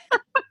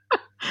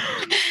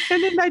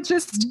 And then I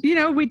just,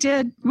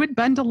 we'd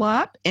bundle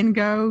up and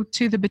go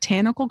to the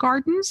botanical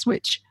gardens,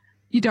 which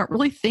you don't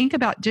really think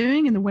about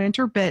doing in the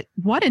winter, but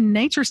what a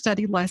nature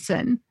study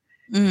lesson.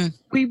 Mm.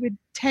 We would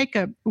take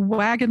a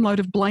wagon load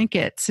of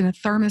blankets and a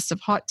thermos of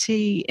hot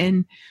tea,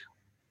 and,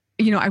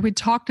 I would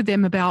talk to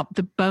them about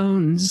the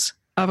bones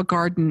of a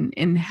garden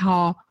and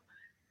how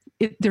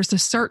there's a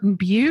certain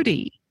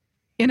beauty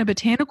in a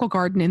botanical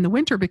garden in the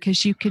winter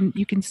because you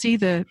can see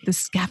the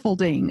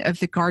scaffolding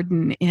of the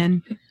garden,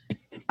 and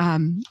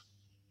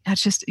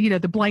that's just the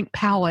blank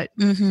palette.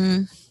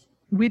 Mm-hmm.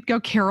 We'd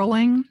go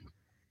caroling.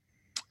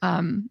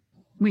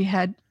 We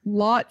had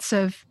lots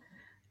of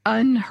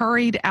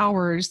unhurried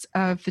hours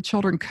of the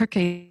children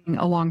cooking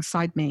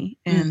alongside me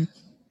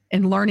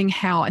and learning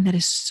how, and that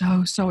is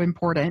so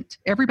important.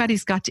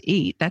 Everybody's got to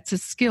eat. That's a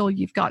skill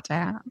you've got to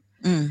have.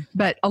 Mm.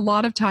 But a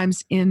lot of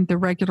times in the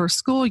regular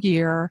school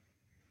year,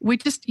 we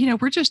just,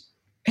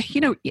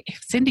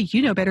 Cindy,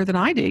 you know better than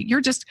I do.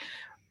 You're just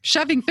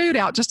shoving food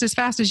out just as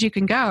fast as you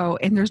can go.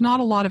 And there's not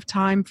a lot of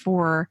time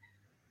for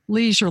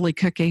leisurely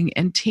cooking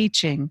and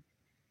teaching.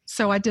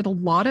 So I did a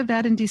lot of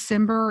that in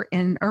December.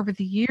 And over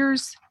the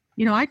years,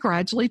 I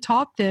gradually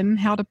taught them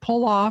how to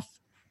pull off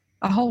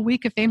a whole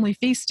week of family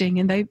feasting.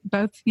 And they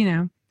both,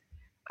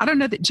 I don't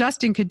know that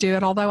Justin could do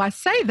it, although I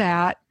say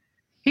that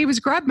he was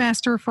grub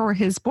master for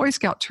his Boy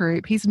Scout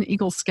troop. He's an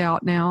Eagle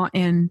Scout now,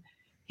 and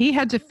he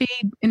had to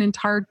feed an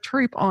entire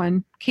troop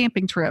on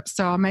camping trips.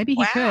 So maybe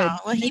he could.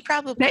 Well, he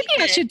probably maybe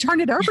could. I should turn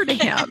it over to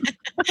him.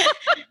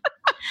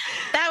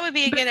 That would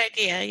be a good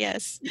idea,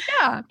 yes.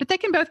 Yeah, but they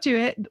can both do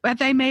it.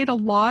 They made a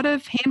lot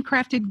of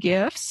handcrafted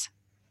gifts.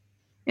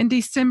 In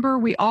December,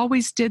 we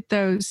always did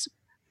those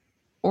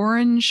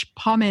orange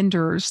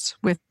pomanders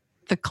with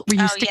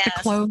where you stick the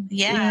clothes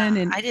in.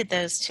 And I did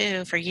those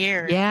too for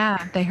years.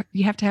 Yeah,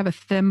 you have to have a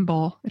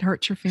thimble. It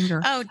hurts your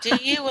finger. Oh, do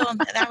you? Well,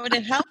 that would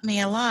have helped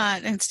me a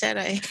lot. Instead,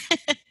 I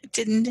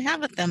didn't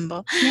have a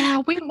thimble.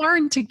 Yeah, we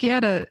learned to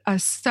get a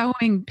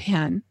sewing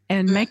pin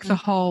and make the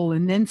hole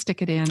and then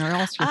stick it in, or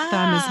else your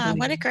thumb is bleeding.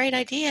 What a great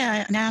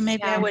idea. Now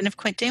maybe I wouldn't have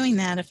quit doing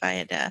that if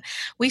I had.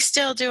 We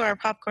still do our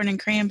popcorn and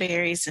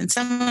cranberries, and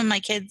some of my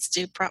kids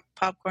do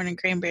popcorn and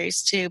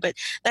cranberries too, but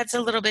that's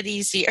a little bit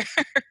easier.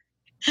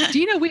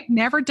 Do you know we've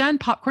never done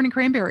popcorn and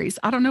cranberries?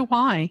 I don't know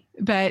why,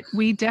 but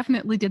we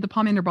definitely did the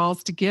pomander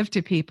balls to give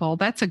to people.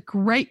 That's a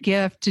great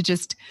gift to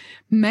just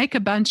make a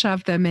bunch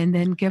of them and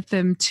then give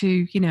them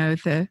to,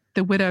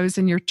 the widows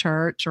in your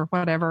church or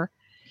whatever.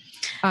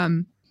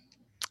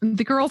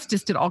 The girls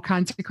just did all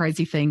kinds of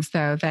crazy things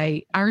though.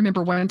 I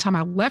remember one time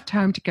I left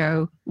home to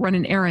go run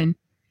an errand,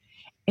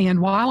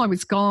 and while I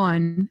was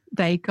gone,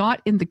 they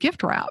got in the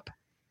gift wrap.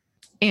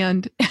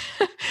 And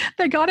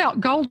they got out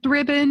gold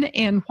ribbon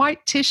and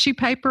white tissue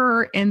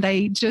paper, and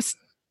they just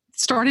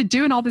started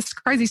doing all this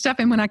crazy stuff.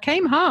 And when I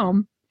came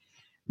home,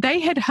 they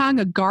had hung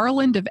a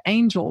garland of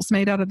angels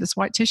made out of this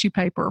white tissue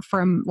paper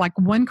from like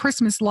one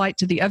Christmas light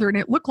to the other, and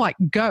it looked like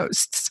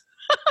ghosts.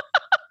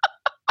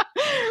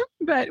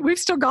 But we've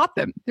still got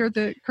them. They're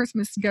the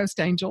Christmas ghost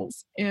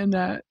angels. And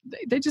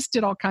they just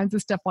did all kinds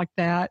of stuff like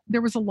that.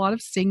 There was a lot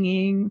of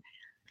singing.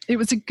 It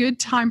was a good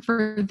time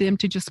for them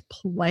to just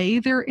play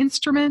their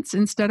instruments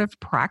instead of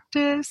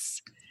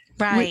practice.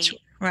 Right.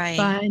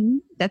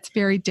 Fun. That's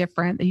very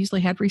different. They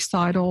usually had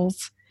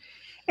recitals.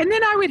 And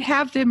then I would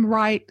have them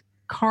write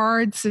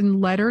cards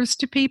and letters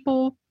to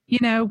people.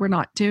 We're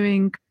not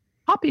doing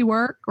copy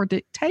work or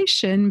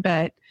dictation,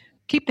 but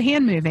keep the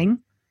hand moving.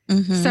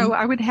 Mm-hmm. So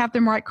I would have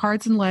them write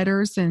cards and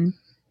letters, and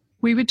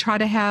we would try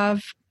to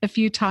have a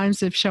few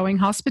times of showing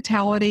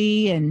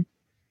hospitality and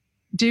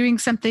doing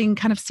something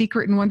kind of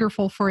secret and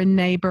wonderful for a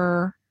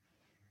neighbor,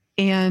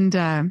 and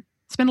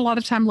spend a lot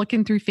of time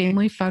looking through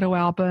family photo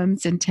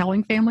albums and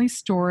telling family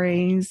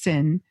stories,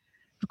 and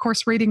of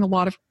course reading a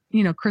lot of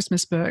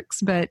Christmas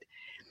books. But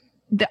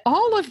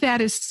all of that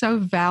is so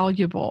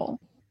valuable,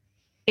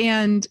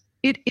 and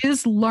it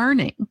is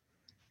learning.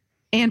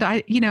 And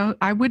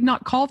I would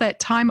not call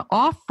that time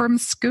off from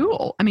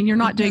school. I mean, you're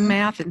not doing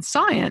math and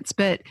science,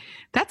 but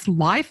that's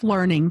life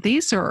learning.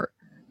 These are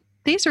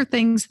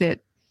things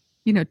that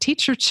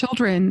teach your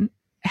children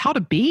how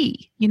to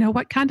be,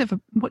 what kind of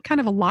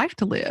a life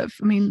to live.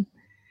 I mean,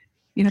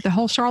 the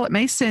whole Charlotte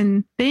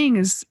Mason thing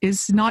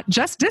is not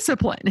just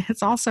discipline.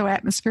 It's also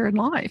atmosphere and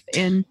life.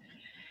 And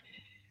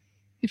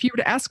if you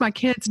were to ask my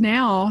kids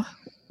now,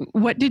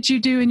 what did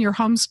you do in your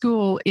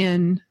homeschool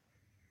in,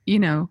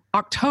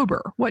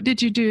 October? What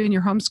did you do in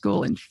your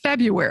homeschool in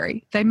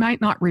February? They might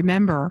not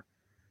remember,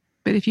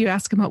 but if you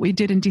ask them what we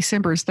did in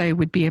December, they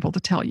would be able to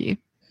tell you.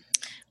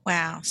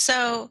 Wow.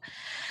 So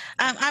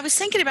I was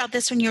thinking about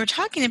this when you were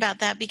talking about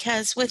that,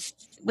 because with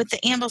the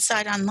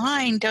Ambleside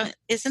Online,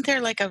 isn't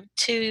there like a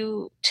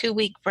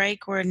two-week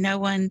break where no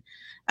one,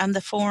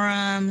 the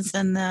forums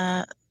and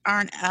the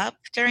aren't up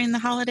during the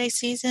holiday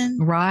season?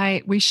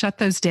 Right. We shut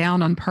those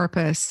down on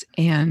purpose,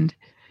 and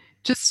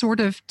just sort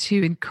of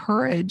to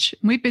encourage.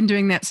 We've been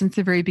doing that since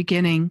the very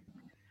beginning.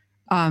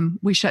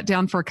 We shut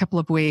down for a couple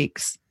of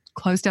weeks,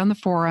 closed down the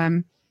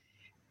forum.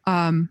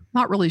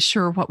 Not really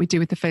sure what we do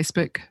with the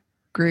Facebook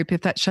group,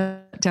 if that's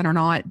shut down or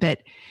not,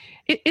 but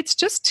it's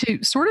just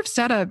to sort of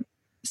set an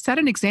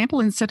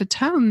example and set a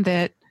tone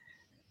that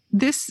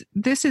this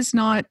is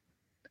not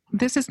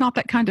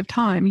that kind of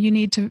time. You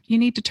need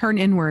to turn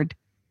inward.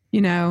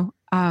 I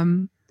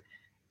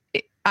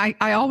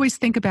always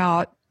think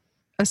about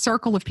a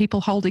circle of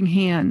people holding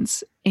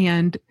hands,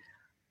 and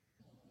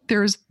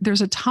there's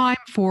a time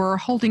for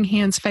holding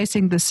hands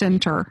facing the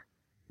center,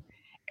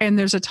 and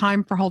there's a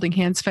time for holding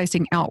hands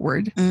facing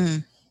outward.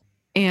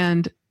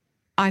 And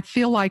I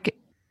feel like,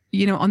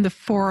 on the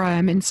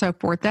forum and so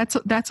forth,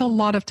 that's a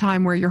lot of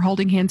time where you're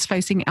holding hands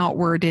facing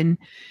outward and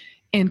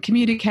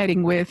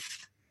communicating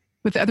with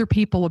other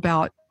people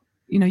about,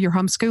 your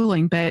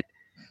homeschooling. But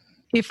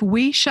if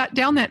we shut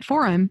down that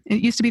forum,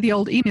 it used to be the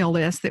old email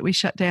list that we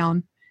shut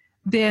down,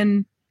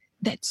 then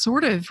that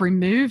sort of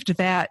removed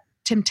that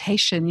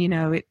temptation.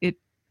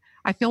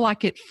 I feel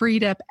like it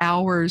freed up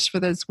hours for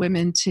those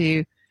women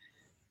to,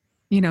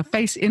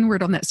 face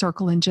inward on that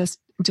circle and just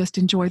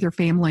enjoy their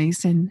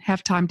families and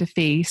have time to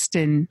feast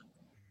and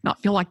not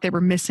feel like they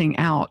were missing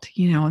out,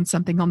 on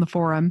something on the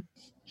forum.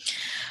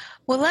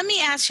 Well, let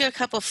me ask you a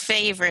couple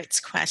favorites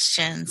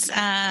questions.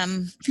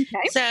 Okay.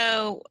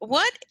 So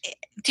what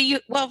do you,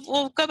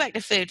 we'll go back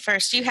to food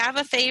first. Do you have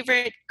a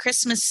favorite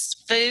Christmas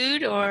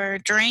food or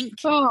drink?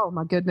 Oh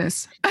my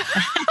goodness.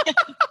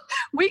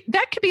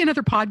 That could be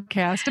another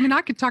podcast. I mean,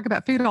 I could talk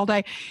about food all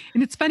day.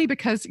 And it's funny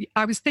because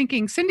I was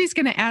thinking Cindy's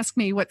going to ask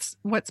me what's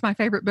my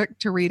favorite book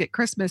to read at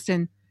Christmas.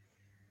 And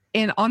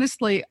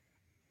honestly,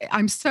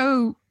 I'm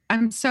so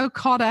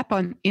caught up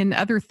in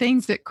other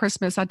things at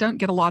Christmas. I don't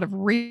get a lot of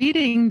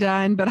reading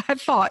done, but I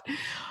thought,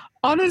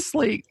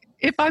 honestly,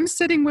 if I'm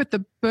sitting with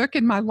the book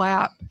in my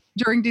lap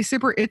during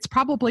December, it's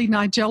probably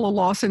Nigella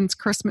Lawson's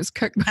Christmas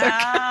cookbook.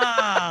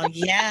 Oh,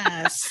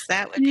 yes.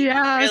 That would be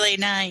really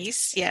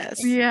nice.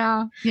 Yes.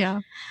 Yeah.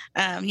 Yeah.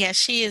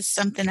 She is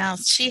something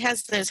else. She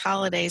has those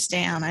holidays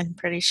down, I'm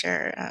pretty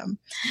sure.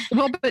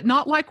 Well, but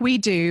not like we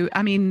do.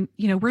 I mean,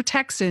 we're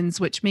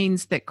Texans, which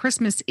means that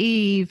Christmas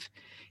Eve,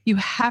 you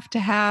have to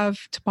have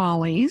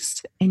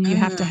tamales and you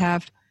have to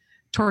have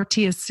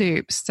tortilla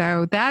soup.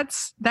 So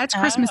that's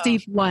Christmas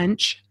Eve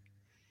lunch.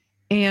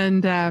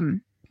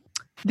 And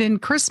then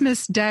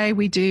Christmas Day,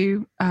 we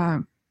do,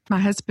 my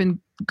husband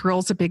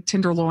grills a big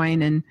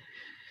tenderloin, and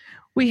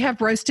we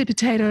have roasted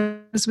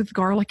potatoes with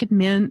garlic and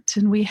mint,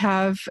 and we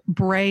have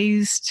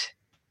braised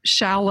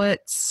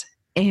shallots,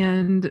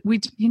 and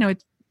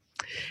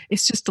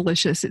it's just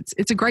delicious.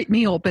 It's a great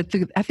meal. But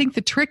I think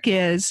the trick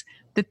is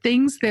the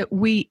things that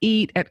we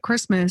eat at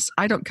Christmas,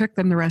 I don't cook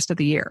them the rest of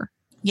the year.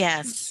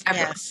 Yes. Ever.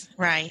 Yes.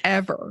 Right.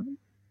 Ever.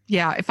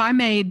 Yeah. If I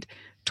made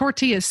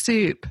tortilla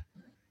soup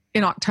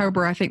in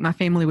October, I think my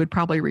family would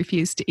probably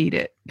refuse to eat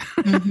it.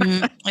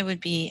 It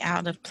would be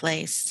out of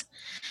place.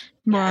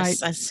 Right.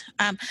 Yes.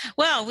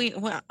 Well,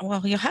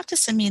 you'll have to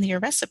send me your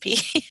recipe.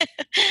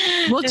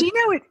 Well, do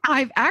you know it?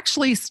 I've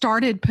actually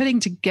started putting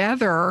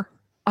together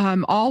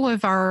all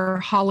of our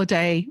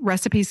holiday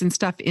recipes and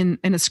stuff in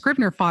a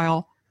Scrivener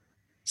file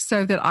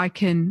so that I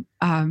can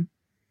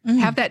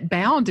have that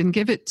bound and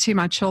give it to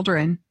my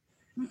children.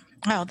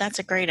 Oh, that's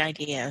a great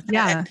idea.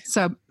 Yeah.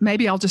 So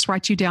maybe I'll just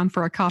write you down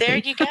for a copy. There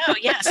you go.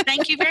 Yes.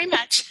 Thank you very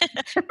much.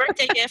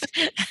 Birthday gift.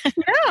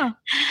 Yeah.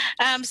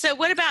 So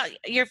what about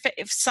your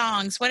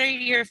songs? What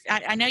are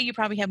I know you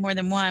probably have more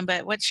than one,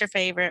 but what's your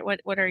favorite?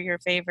 What are your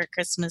favorite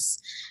Christmas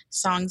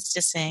songs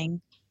to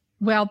sing?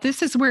 Well,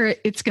 this is where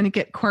it's going to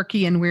get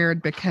quirky and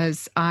weird,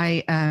 because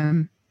I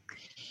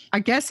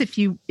guess if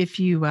you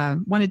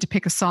wanted to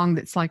pick a song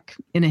that's like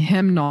in a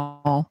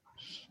hymnal,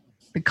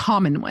 the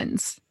common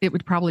ones, it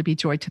would probably be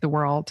Joy to the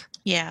World.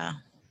 Yeah.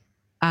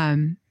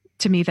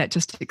 To me, that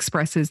just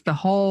expresses the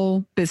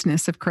whole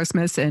business of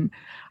Christmas. And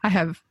I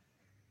have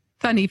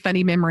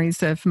funny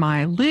memories of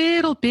my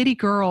little bitty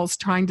girls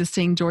trying to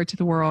sing Joy to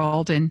the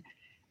World. And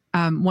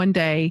one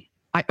day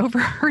I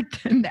overheard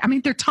them. I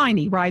mean, they're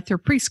tiny, right? They're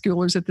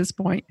preschoolers at this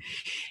point.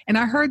 And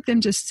I heard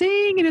them just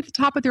singing at the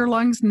top of their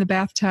lungs in the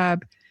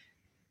bathtub,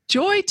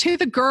 "Joy to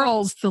the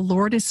girls, the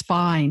Lord is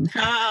fine."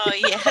 Oh,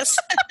 yes.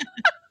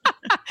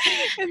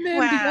 And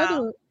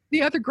then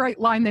the other great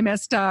line they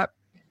messed up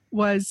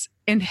was,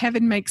 "And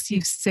heaven makes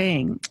you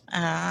sing,"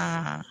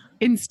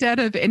 instead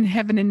of "in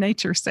heaven and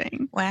nature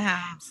sing."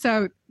 Wow.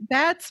 So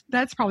that's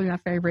probably my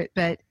favorite.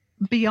 But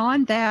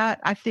beyond that,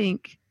 I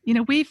think,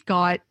 we've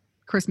got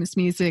Christmas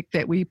music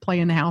that we play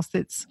in the house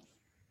that's,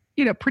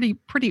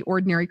 pretty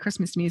ordinary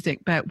Christmas music,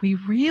 but we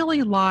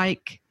really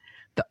like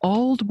the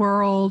old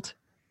world,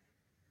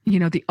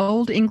 the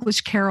old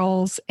English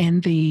carols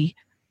and the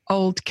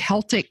old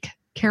Celtic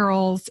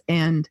carols,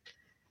 and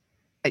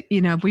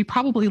we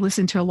probably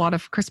listen to a lot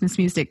of Christmas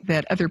music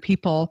that other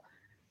people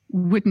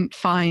wouldn't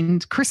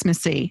find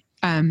Christmassy.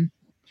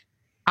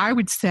 I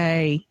would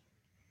say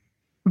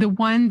the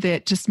one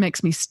that just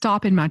makes me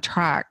stop in my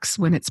tracks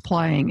when it's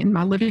playing in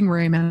my living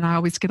room, and I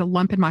always get a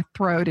lump in my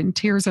throat and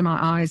tears in my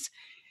eyes,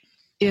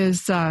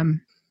 is the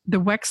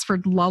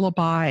Wexford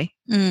Lullaby.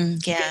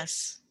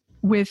 Yes.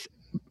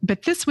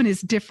 But this one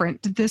is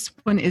different. This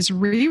one is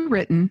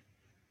rewritten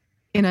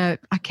in I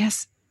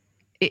guess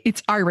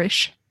it's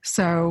Irish.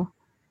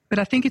 But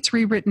I think it's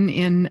rewritten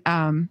in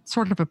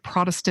sort of a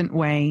Protestant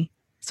way.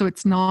 So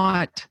it's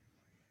not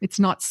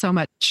so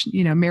much,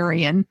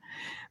 Marian,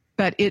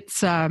 but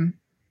it's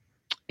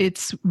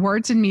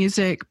words and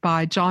music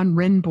by John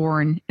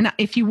Renbourn. And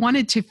if you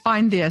wanted to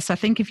find this, I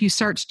think if you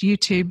searched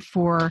YouTube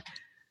for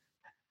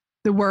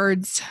the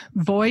words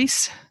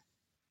Voice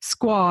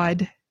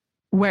Squad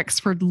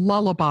Wexford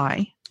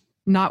Lullaby,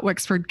 not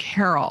Wexford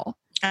Carol,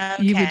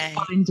 you would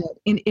find it.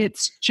 And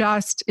it's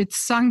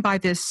sung by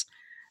this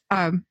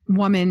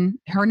woman.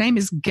 Her name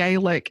is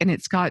Gaelic, and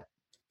it's got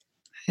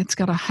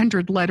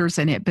 100 letters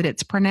in it, but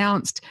it's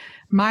pronounced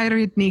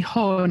Mairid Ní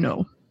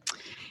Hono.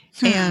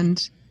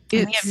 And we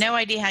have no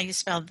idea how you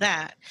spelled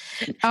that.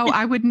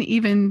 I wouldn't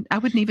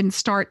even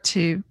start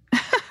to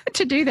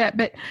to do that.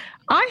 But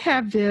I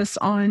have this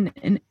on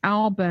an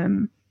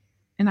album,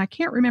 and I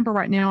can't remember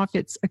right now if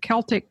it's a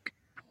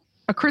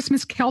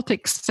Christmas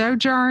Celtic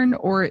Sojourn,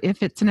 or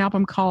if it's an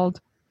album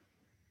called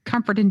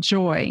Comfort and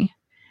Joy.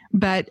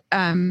 But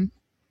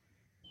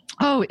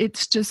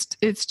it's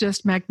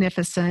just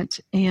magnificent.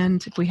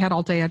 And if we had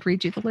all day, I'd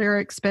read you the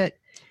lyrics. But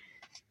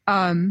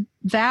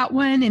that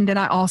one, and then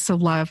I also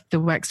love the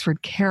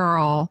Wexford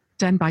Carol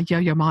done by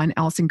Yo-Yo Ma and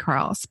Alison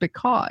Krauss,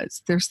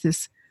 because there's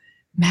this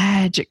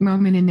magic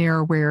moment in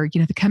there where,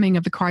 the coming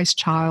of the Christ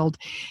child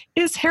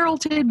is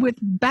heralded with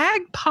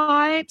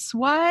bagpipes.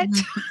 What?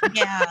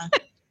 Yeah.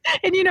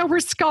 And we're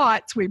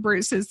Scots, we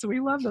Bruces, so we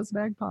love those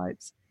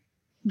bagpipes.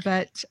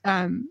 But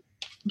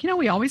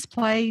we always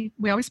play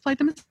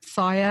the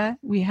Messiah.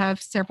 We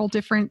have several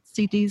different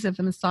CDs of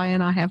the Messiah,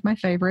 and I have my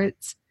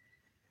favorites.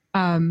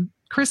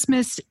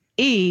 Christmas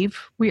Eve,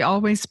 we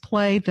always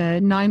play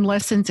the 9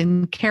 Lessons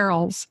in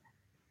Carols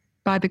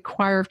by the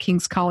Choir of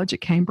King's College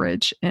at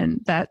Cambridge,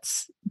 and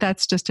that's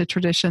just a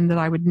tradition that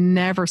I would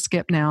never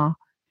skip now.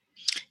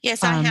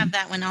 Yes, I have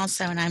that one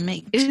also, and I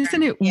make.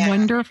 Isn't it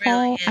wonderful? It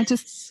really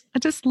is. I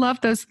just love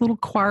those little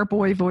choir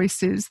boy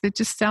voices that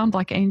just sound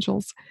like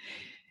angels.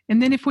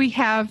 And then if we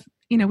have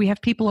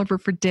people over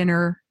for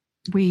dinner,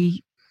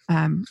 we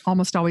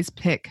almost always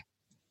pick.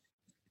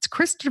 It's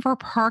Christopher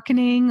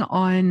Parkening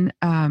on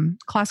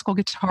classical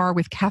guitar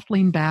with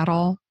Kathleen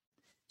Battle,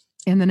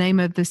 and the name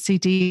of the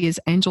CD is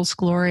Angel's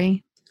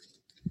Glory.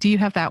 Do you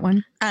have that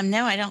one?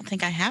 No, I don't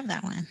think I have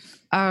that one.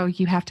 Oh,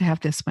 you have to have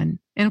this one.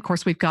 And of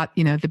course, we've got,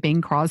 the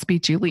Bing Crosby,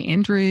 Julie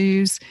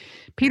Andrews,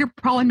 Peter,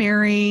 Paul and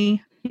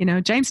Mary,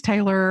 James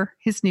Taylor.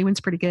 His new one's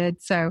pretty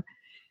good. So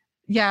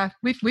yeah,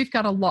 we've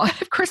got a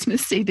lot of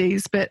Christmas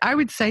CDs, but I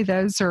would say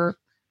those are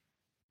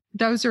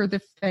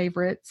the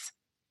favorites.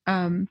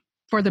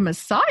 For the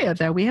Messiah,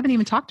 though, we haven't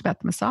even talked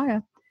about the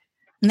Messiah.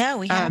 No,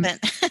 we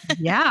haven't.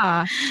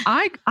 Yeah.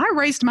 I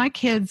raised my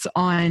kids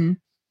on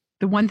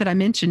the one that I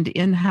mentioned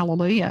in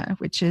Hallelujah,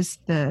 which is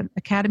the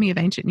Academy of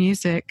Ancient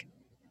Music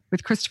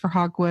with Christopher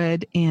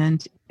Hogwood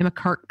and Emma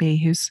Kirkby,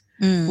 who's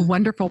a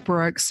wonderful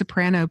Baroque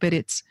soprano. But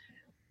it's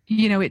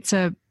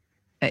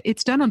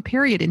done on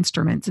period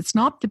instruments. It's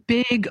not the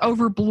big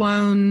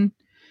overblown,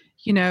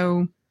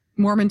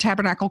 Mormon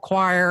Tabernacle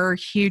Choir,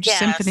 huge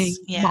symphony,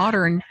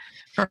 modern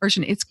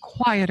version. It's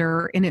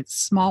quieter and it's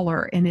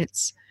smaller, and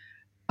it's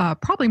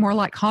probably more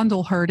like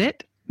Handel heard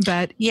it,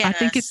 but I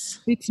think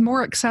it's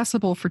more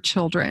accessible for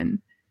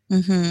children.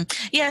 Mm-hmm.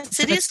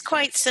 Yes, it is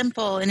quite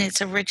simple in its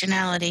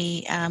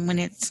originality when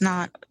it's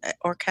not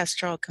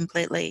orchestral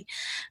completely.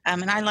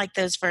 And I like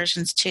those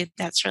versions too.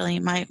 That's really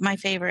my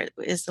favorite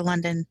is the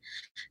London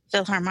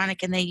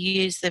Philharmonic, and they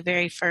use the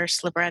very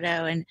first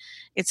libretto, and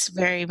it's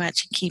very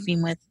much in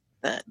keeping with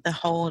the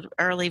whole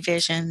early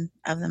vision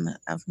of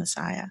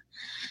Messiah.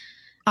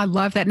 I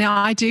love that. Now,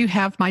 I do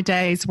have my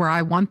days where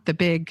I want the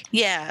big,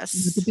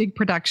 the big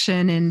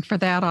production. And for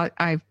that,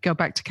 I go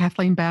back to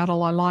Kathleen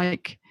Battle. I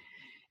like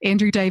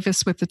Andrew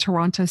Davis with the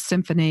Toronto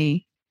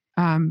Symphony.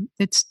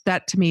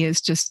 That to me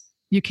is just,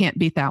 you can't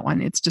beat that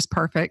one. It's just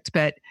perfect.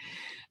 But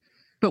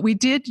we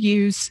did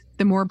use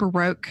the more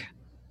Baroque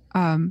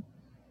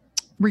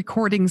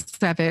recordings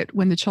of it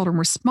when the children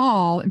were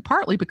small, and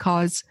partly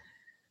because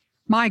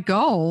my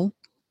goal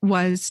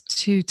was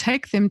to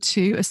take them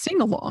to a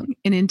sing-along.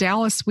 And in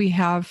Dallas, we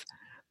have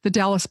the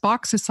Dallas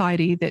Bach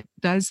Society that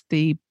does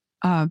the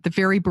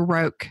very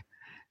Baroque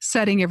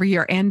setting every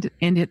year, and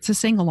it's a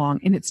sing-along,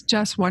 and it's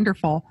just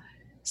wonderful.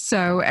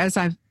 So as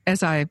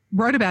I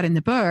wrote about in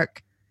the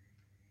book,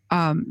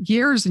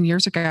 years and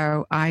years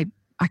ago, I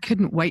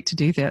couldn't wait to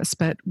do this,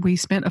 but we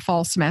spent a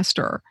fall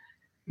semester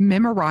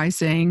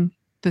memorizing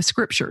the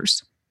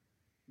scriptures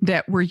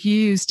that were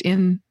used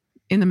in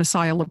the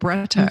Messiah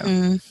libretto.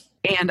 Mm-hmm.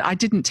 And I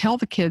didn't tell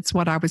the kids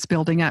what I was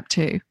building up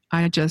to.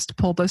 I just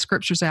pulled those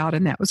scriptures out,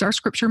 and that was our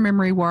scripture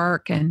memory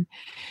work. And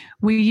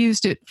we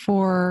used it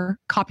for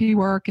copy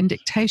work and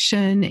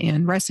dictation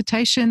and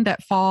recitation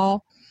that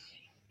fall.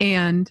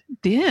 And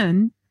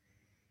then,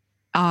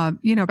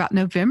 about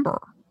November,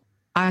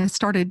 I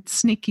started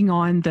sneaking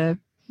on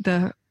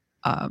the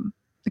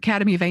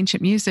Academy of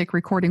Ancient Music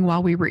recording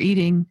while we were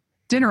eating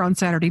dinner on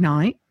Saturday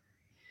night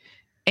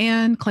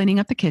and cleaning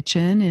up the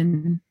kitchen.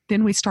 And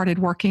then we started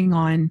working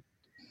on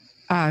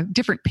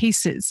different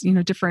pieces,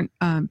 different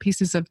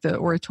pieces of the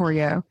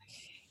oratorio.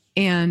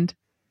 And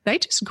they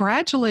just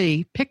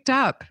gradually picked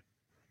up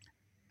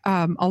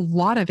a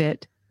lot of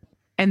it.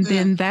 And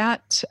then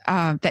that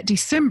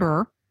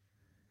December,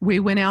 we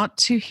went out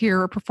to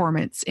hear a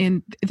performance.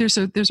 And there's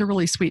a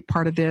really sweet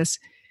part of this.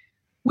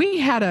 We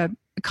had a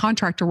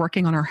contractor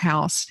working on our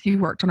house. He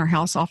worked on our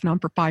house off and on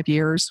for 5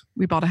 years.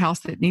 We bought a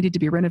house that needed to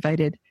be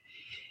renovated.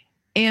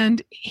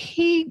 And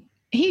he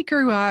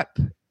grew up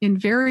in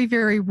very,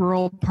 very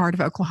rural part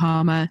of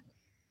Oklahoma.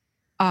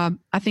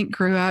 I think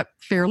grew up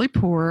fairly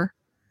poor,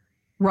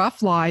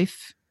 rough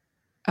life,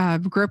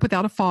 grew up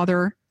without a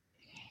father.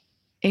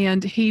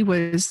 And he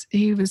was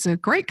a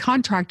great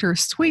contractor,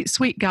 sweet,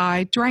 sweet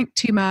guy, drank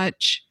too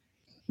much,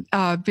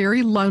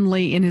 very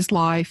lonely in his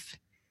life.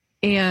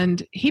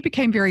 And he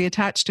became very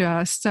attached to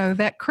us. So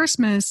that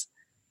Christmas,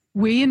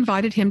 we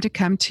invited him to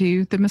come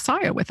to the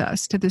Messiah with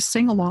us, to this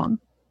sing-along.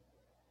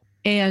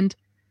 And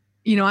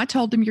I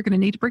told him, you're going to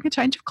need to bring a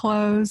change of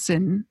clothes.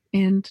 And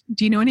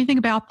do you know anything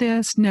about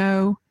this?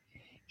 No.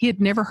 He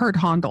had never heard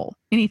Handel,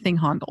 anything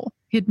Handel.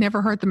 He had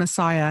never heard the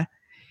Messiah.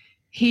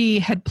 He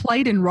had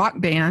played in rock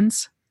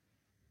bands,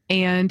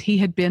 and he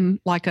had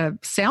been like a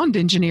sound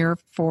engineer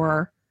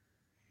for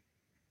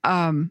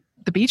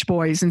the Beach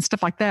Boys and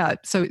stuff like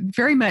that. So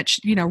very much,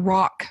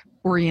 rock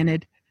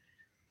oriented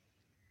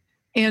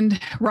and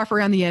rough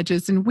around the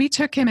edges. And we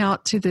took him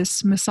out to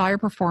this Messiah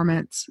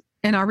performance.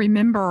 And I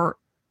remember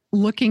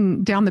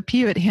looking down the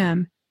pew at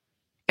him,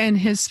 and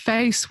his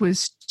face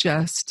was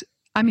just,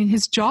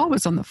 his jaw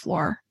was on the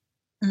floor.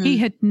 Mm-hmm. He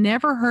had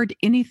never heard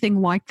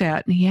anything like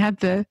that. And he had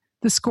the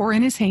score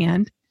in his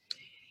hand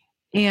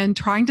and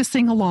trying to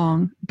sing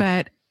along.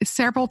 But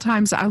several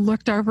times I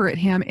looked over at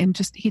him, and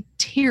he had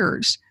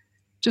tears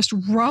just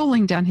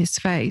rolling down his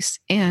face.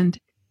 And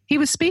he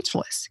was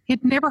speechless.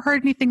 He'd never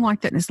heard anything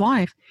like that in his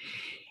life.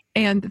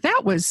 And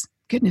that was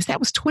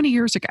 20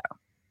 years ago,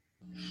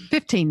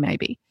 15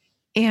 maybe.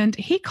 And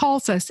he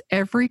calls us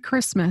every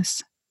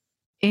Christmas,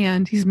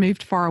 and he's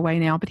moved far away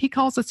now, but he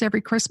calls us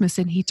every Christmas,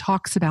 and he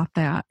talks about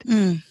that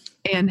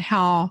and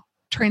how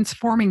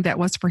transforming that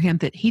was for him,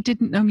 that he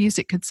didn't know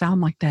music could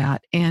sound like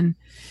that, and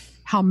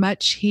how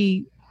much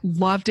he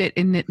loved it,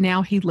 and that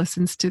now he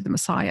listens to the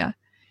Messiah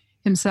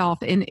himself.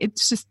 And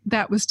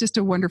that was just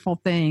a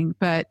wonderful thing.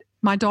 But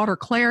my daughter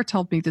Claire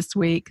told me this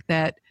week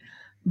that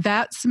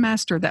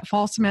semester, that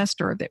fall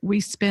semester that we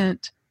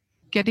spent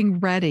getting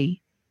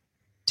ready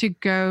to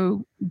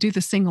go do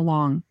the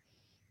sing-along,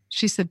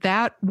 she said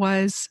that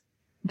was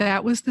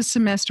the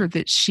semester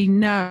that she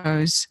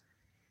knows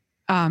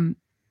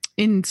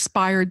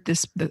inspired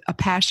a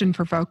passion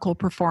for vocal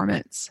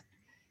performance.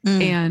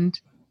 And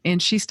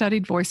she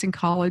studied voice in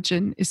college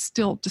and is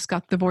still just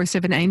got the voice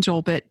of an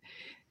angel. But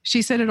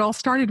she said it all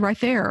started right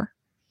there.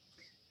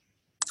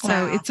 So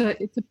wow.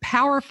 It's a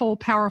powerful,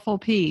 powerful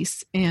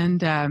piece.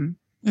 And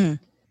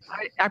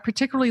I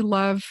particularly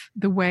love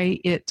the way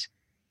it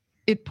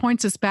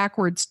points us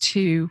backwards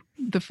to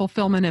the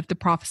fulfillment of the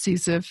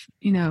prophecies of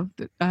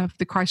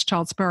the Christ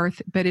child's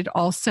birth, but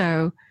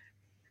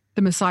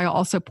the Messiah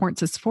also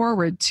points us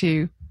forward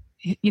to,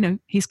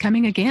 he's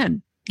coming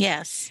again.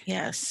 Yes.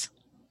 Yes.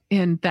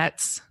 And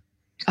that's,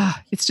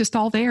 it's just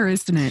all there,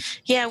 isn't it?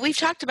 Yeah, we've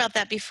talked about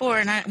that before,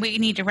 and we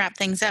need to wrap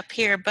things up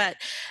here. But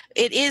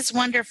it is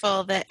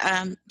wonderful that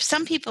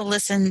some people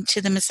listen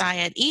to the Messiah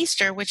at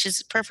Easter, which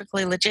is a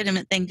perfectly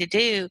legitimate thing to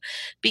do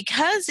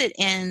because it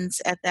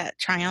ends at that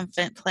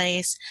triumphant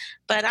place.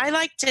 But I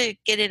like to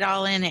get it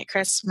all in at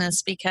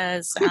Christmas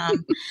because,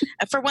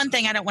 for one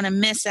thing, I don't want to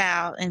miss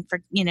out and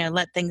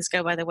let things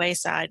go by the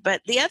wayside.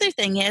 But the other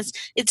thing is,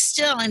 it's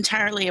still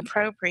entirely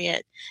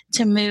appropriate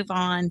to move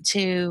on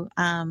to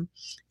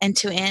and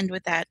to end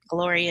with that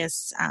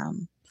glorious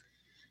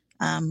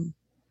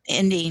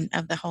ending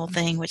of the whole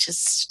thing, which is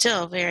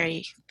still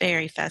very,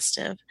 very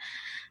festive.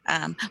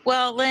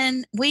 Well,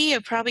 Lynn, we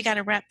have probably got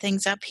to wrap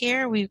things up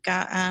here. We've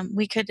got, I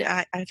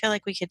feel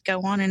like we could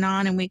go on,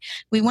 and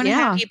we want to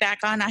have you back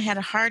on. I had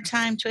a hard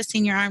time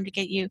twisting your arm to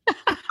get you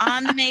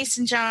on the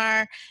Mason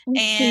jar.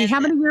 And how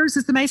many years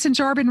has the Mason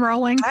jar been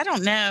rolling? I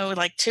don't know,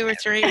 like 2 or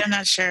 3. I'm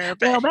not sure.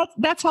 But well,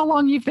 that's how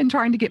long you've been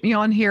trying to get me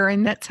on here.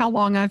 And that's how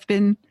long I've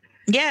been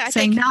Yeah,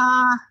 saying,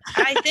 nah.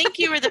 I think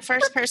you were the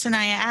first person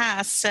I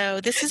asked.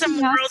 So this is a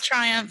moral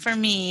triumph for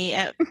me,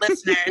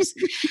 listeners.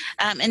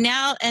 And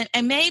now,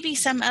 and maybe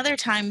some other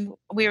time,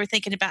 we were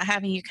thinking about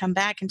having you come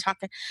back and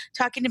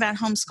talking about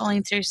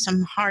homeschooling through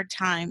some hard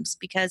times,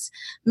 because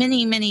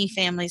many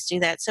families do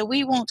that. So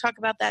we won't talk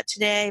about that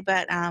today,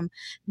 but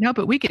no,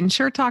 but we can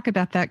sure talk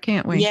about that,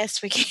 can't we?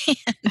 Yes, we can.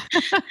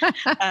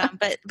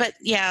 But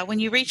yeah, when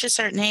you reach a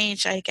certain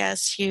age, I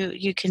guess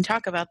you can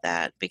talk about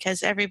that,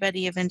 because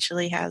everybody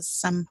eventually has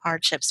some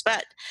hardships.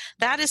 But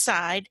that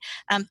aside,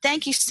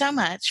 thank you so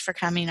much for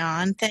coming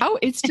on.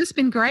 It's just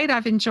been great.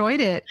 I've enjoyed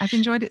it. I've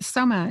enjoyed it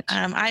so much.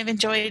 I've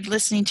enjoyed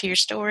listening to your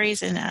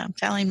stories and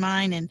telling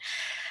mine.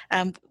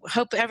 And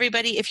hope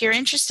everybody, if you're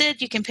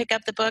interested, you can pick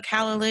up the book,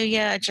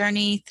 Hallelujah, A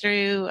Journey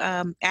Through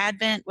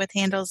Advent with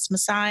Handel's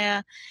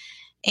Messiah.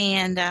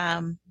 And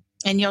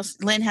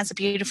Lynn has a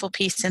beautiful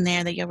piece in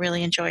there that you'll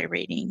really enjoy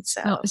reading.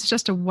 So it's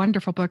just a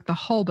wonderful book. The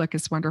whole book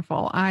is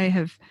wonderful. I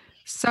have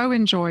so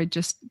enjoyed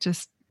just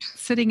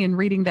sitting and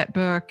reading that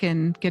book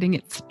and getting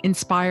it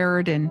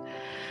inspired, and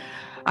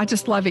I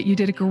just love it. You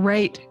did a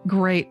great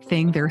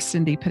thing there,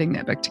 Cindy, putting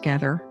that book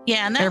together.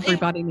 Yeah, and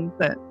everybody needs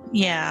it.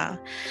 Yeah,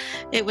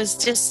 it was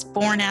just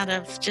born out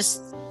of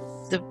just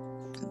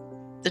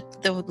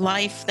the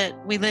life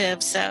that we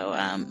live. So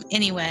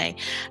anyway,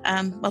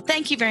 well,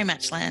 thank you very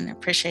much, Lynn. I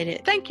appreciate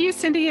it. Thank you,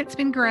 Cindy. It's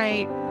been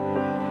great.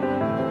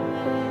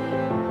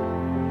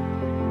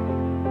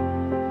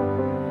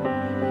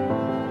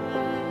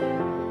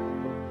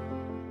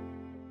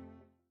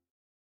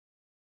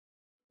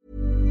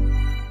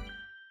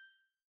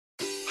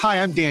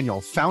 Hi, I'm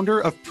Daniel, founder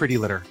of Pretty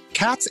Litter.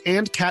 Cats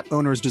and cat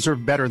owners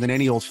deserve better than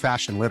any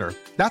old-fashioned litter.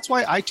 That's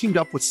why I teamed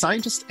up with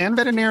scientists and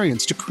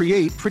veterinarians to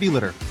create Pretty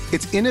Litter.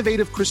 Its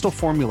innovative crystal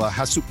formula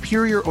has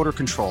superior odor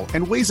control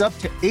and weighs up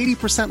to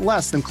 80%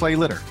 less than clay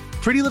litter.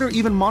 Pretty Litter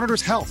even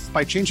monitors health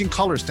by changing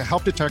colors to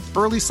help detect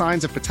early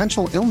signs of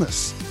potential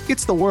illness.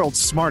 It's the world's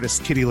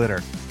smartest kitty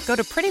litter. Go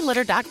to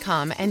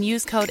prettylitter.com and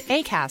use code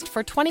ACAST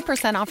for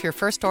 20% off your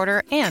first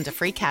order and a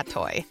free cat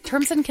toy.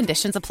 Terms and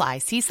conditions apply.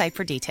 See site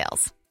for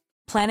details.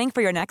 Planning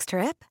for your next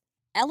trip?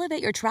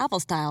 Elevate your travel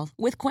style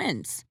with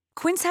Quince.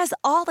 Quince has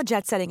all the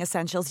jet-setting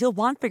essentials you'll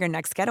want for your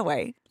next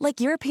getaway, like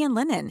European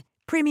linen,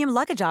 premium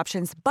luggage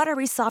options,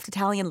 buttery soft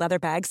Italian leather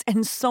bags,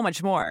 and so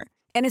much more.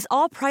 And is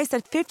all priced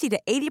at 50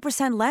 to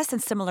 80% less than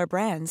similar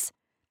brands.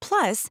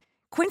 Plus,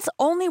 Quince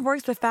only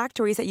works with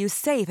factories that use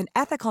safe and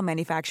ethical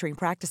manufacturing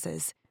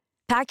practices.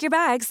 Pack your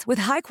bags with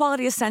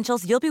high-quality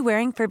essentials you'll be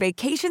wearing for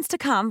vacations to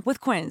come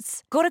with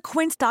Quince. Go to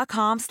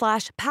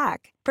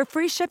quince.com/pack for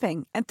free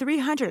shipping and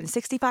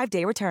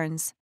 365-day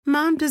returns.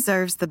 Mom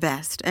deserves the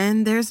best,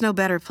 and there's no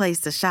better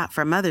place to shop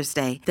for Mother's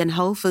Day than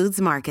Whole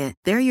Foods Market.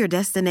 They're your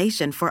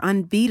destination for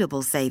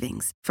unbeatable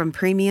savings, from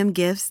premium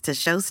gifts to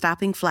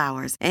show-stopping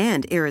flowers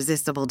and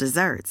irresistible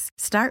desserts.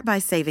 Start by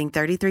saving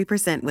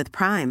 33% with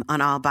Prime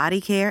on all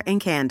body care and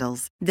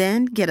candles.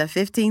 Then get a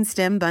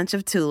 15-stem bunch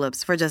of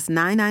tulips for just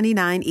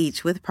 $9.99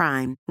 each with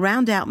Prime.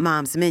 Round out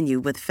Mom's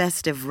menu with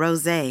festive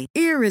rosé,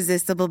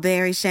 irresistible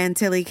berry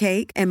chantilly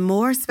cake, and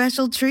more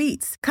special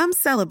treats. Come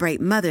celebrate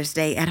Mother's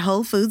Day at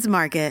Whole Foods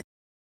Market.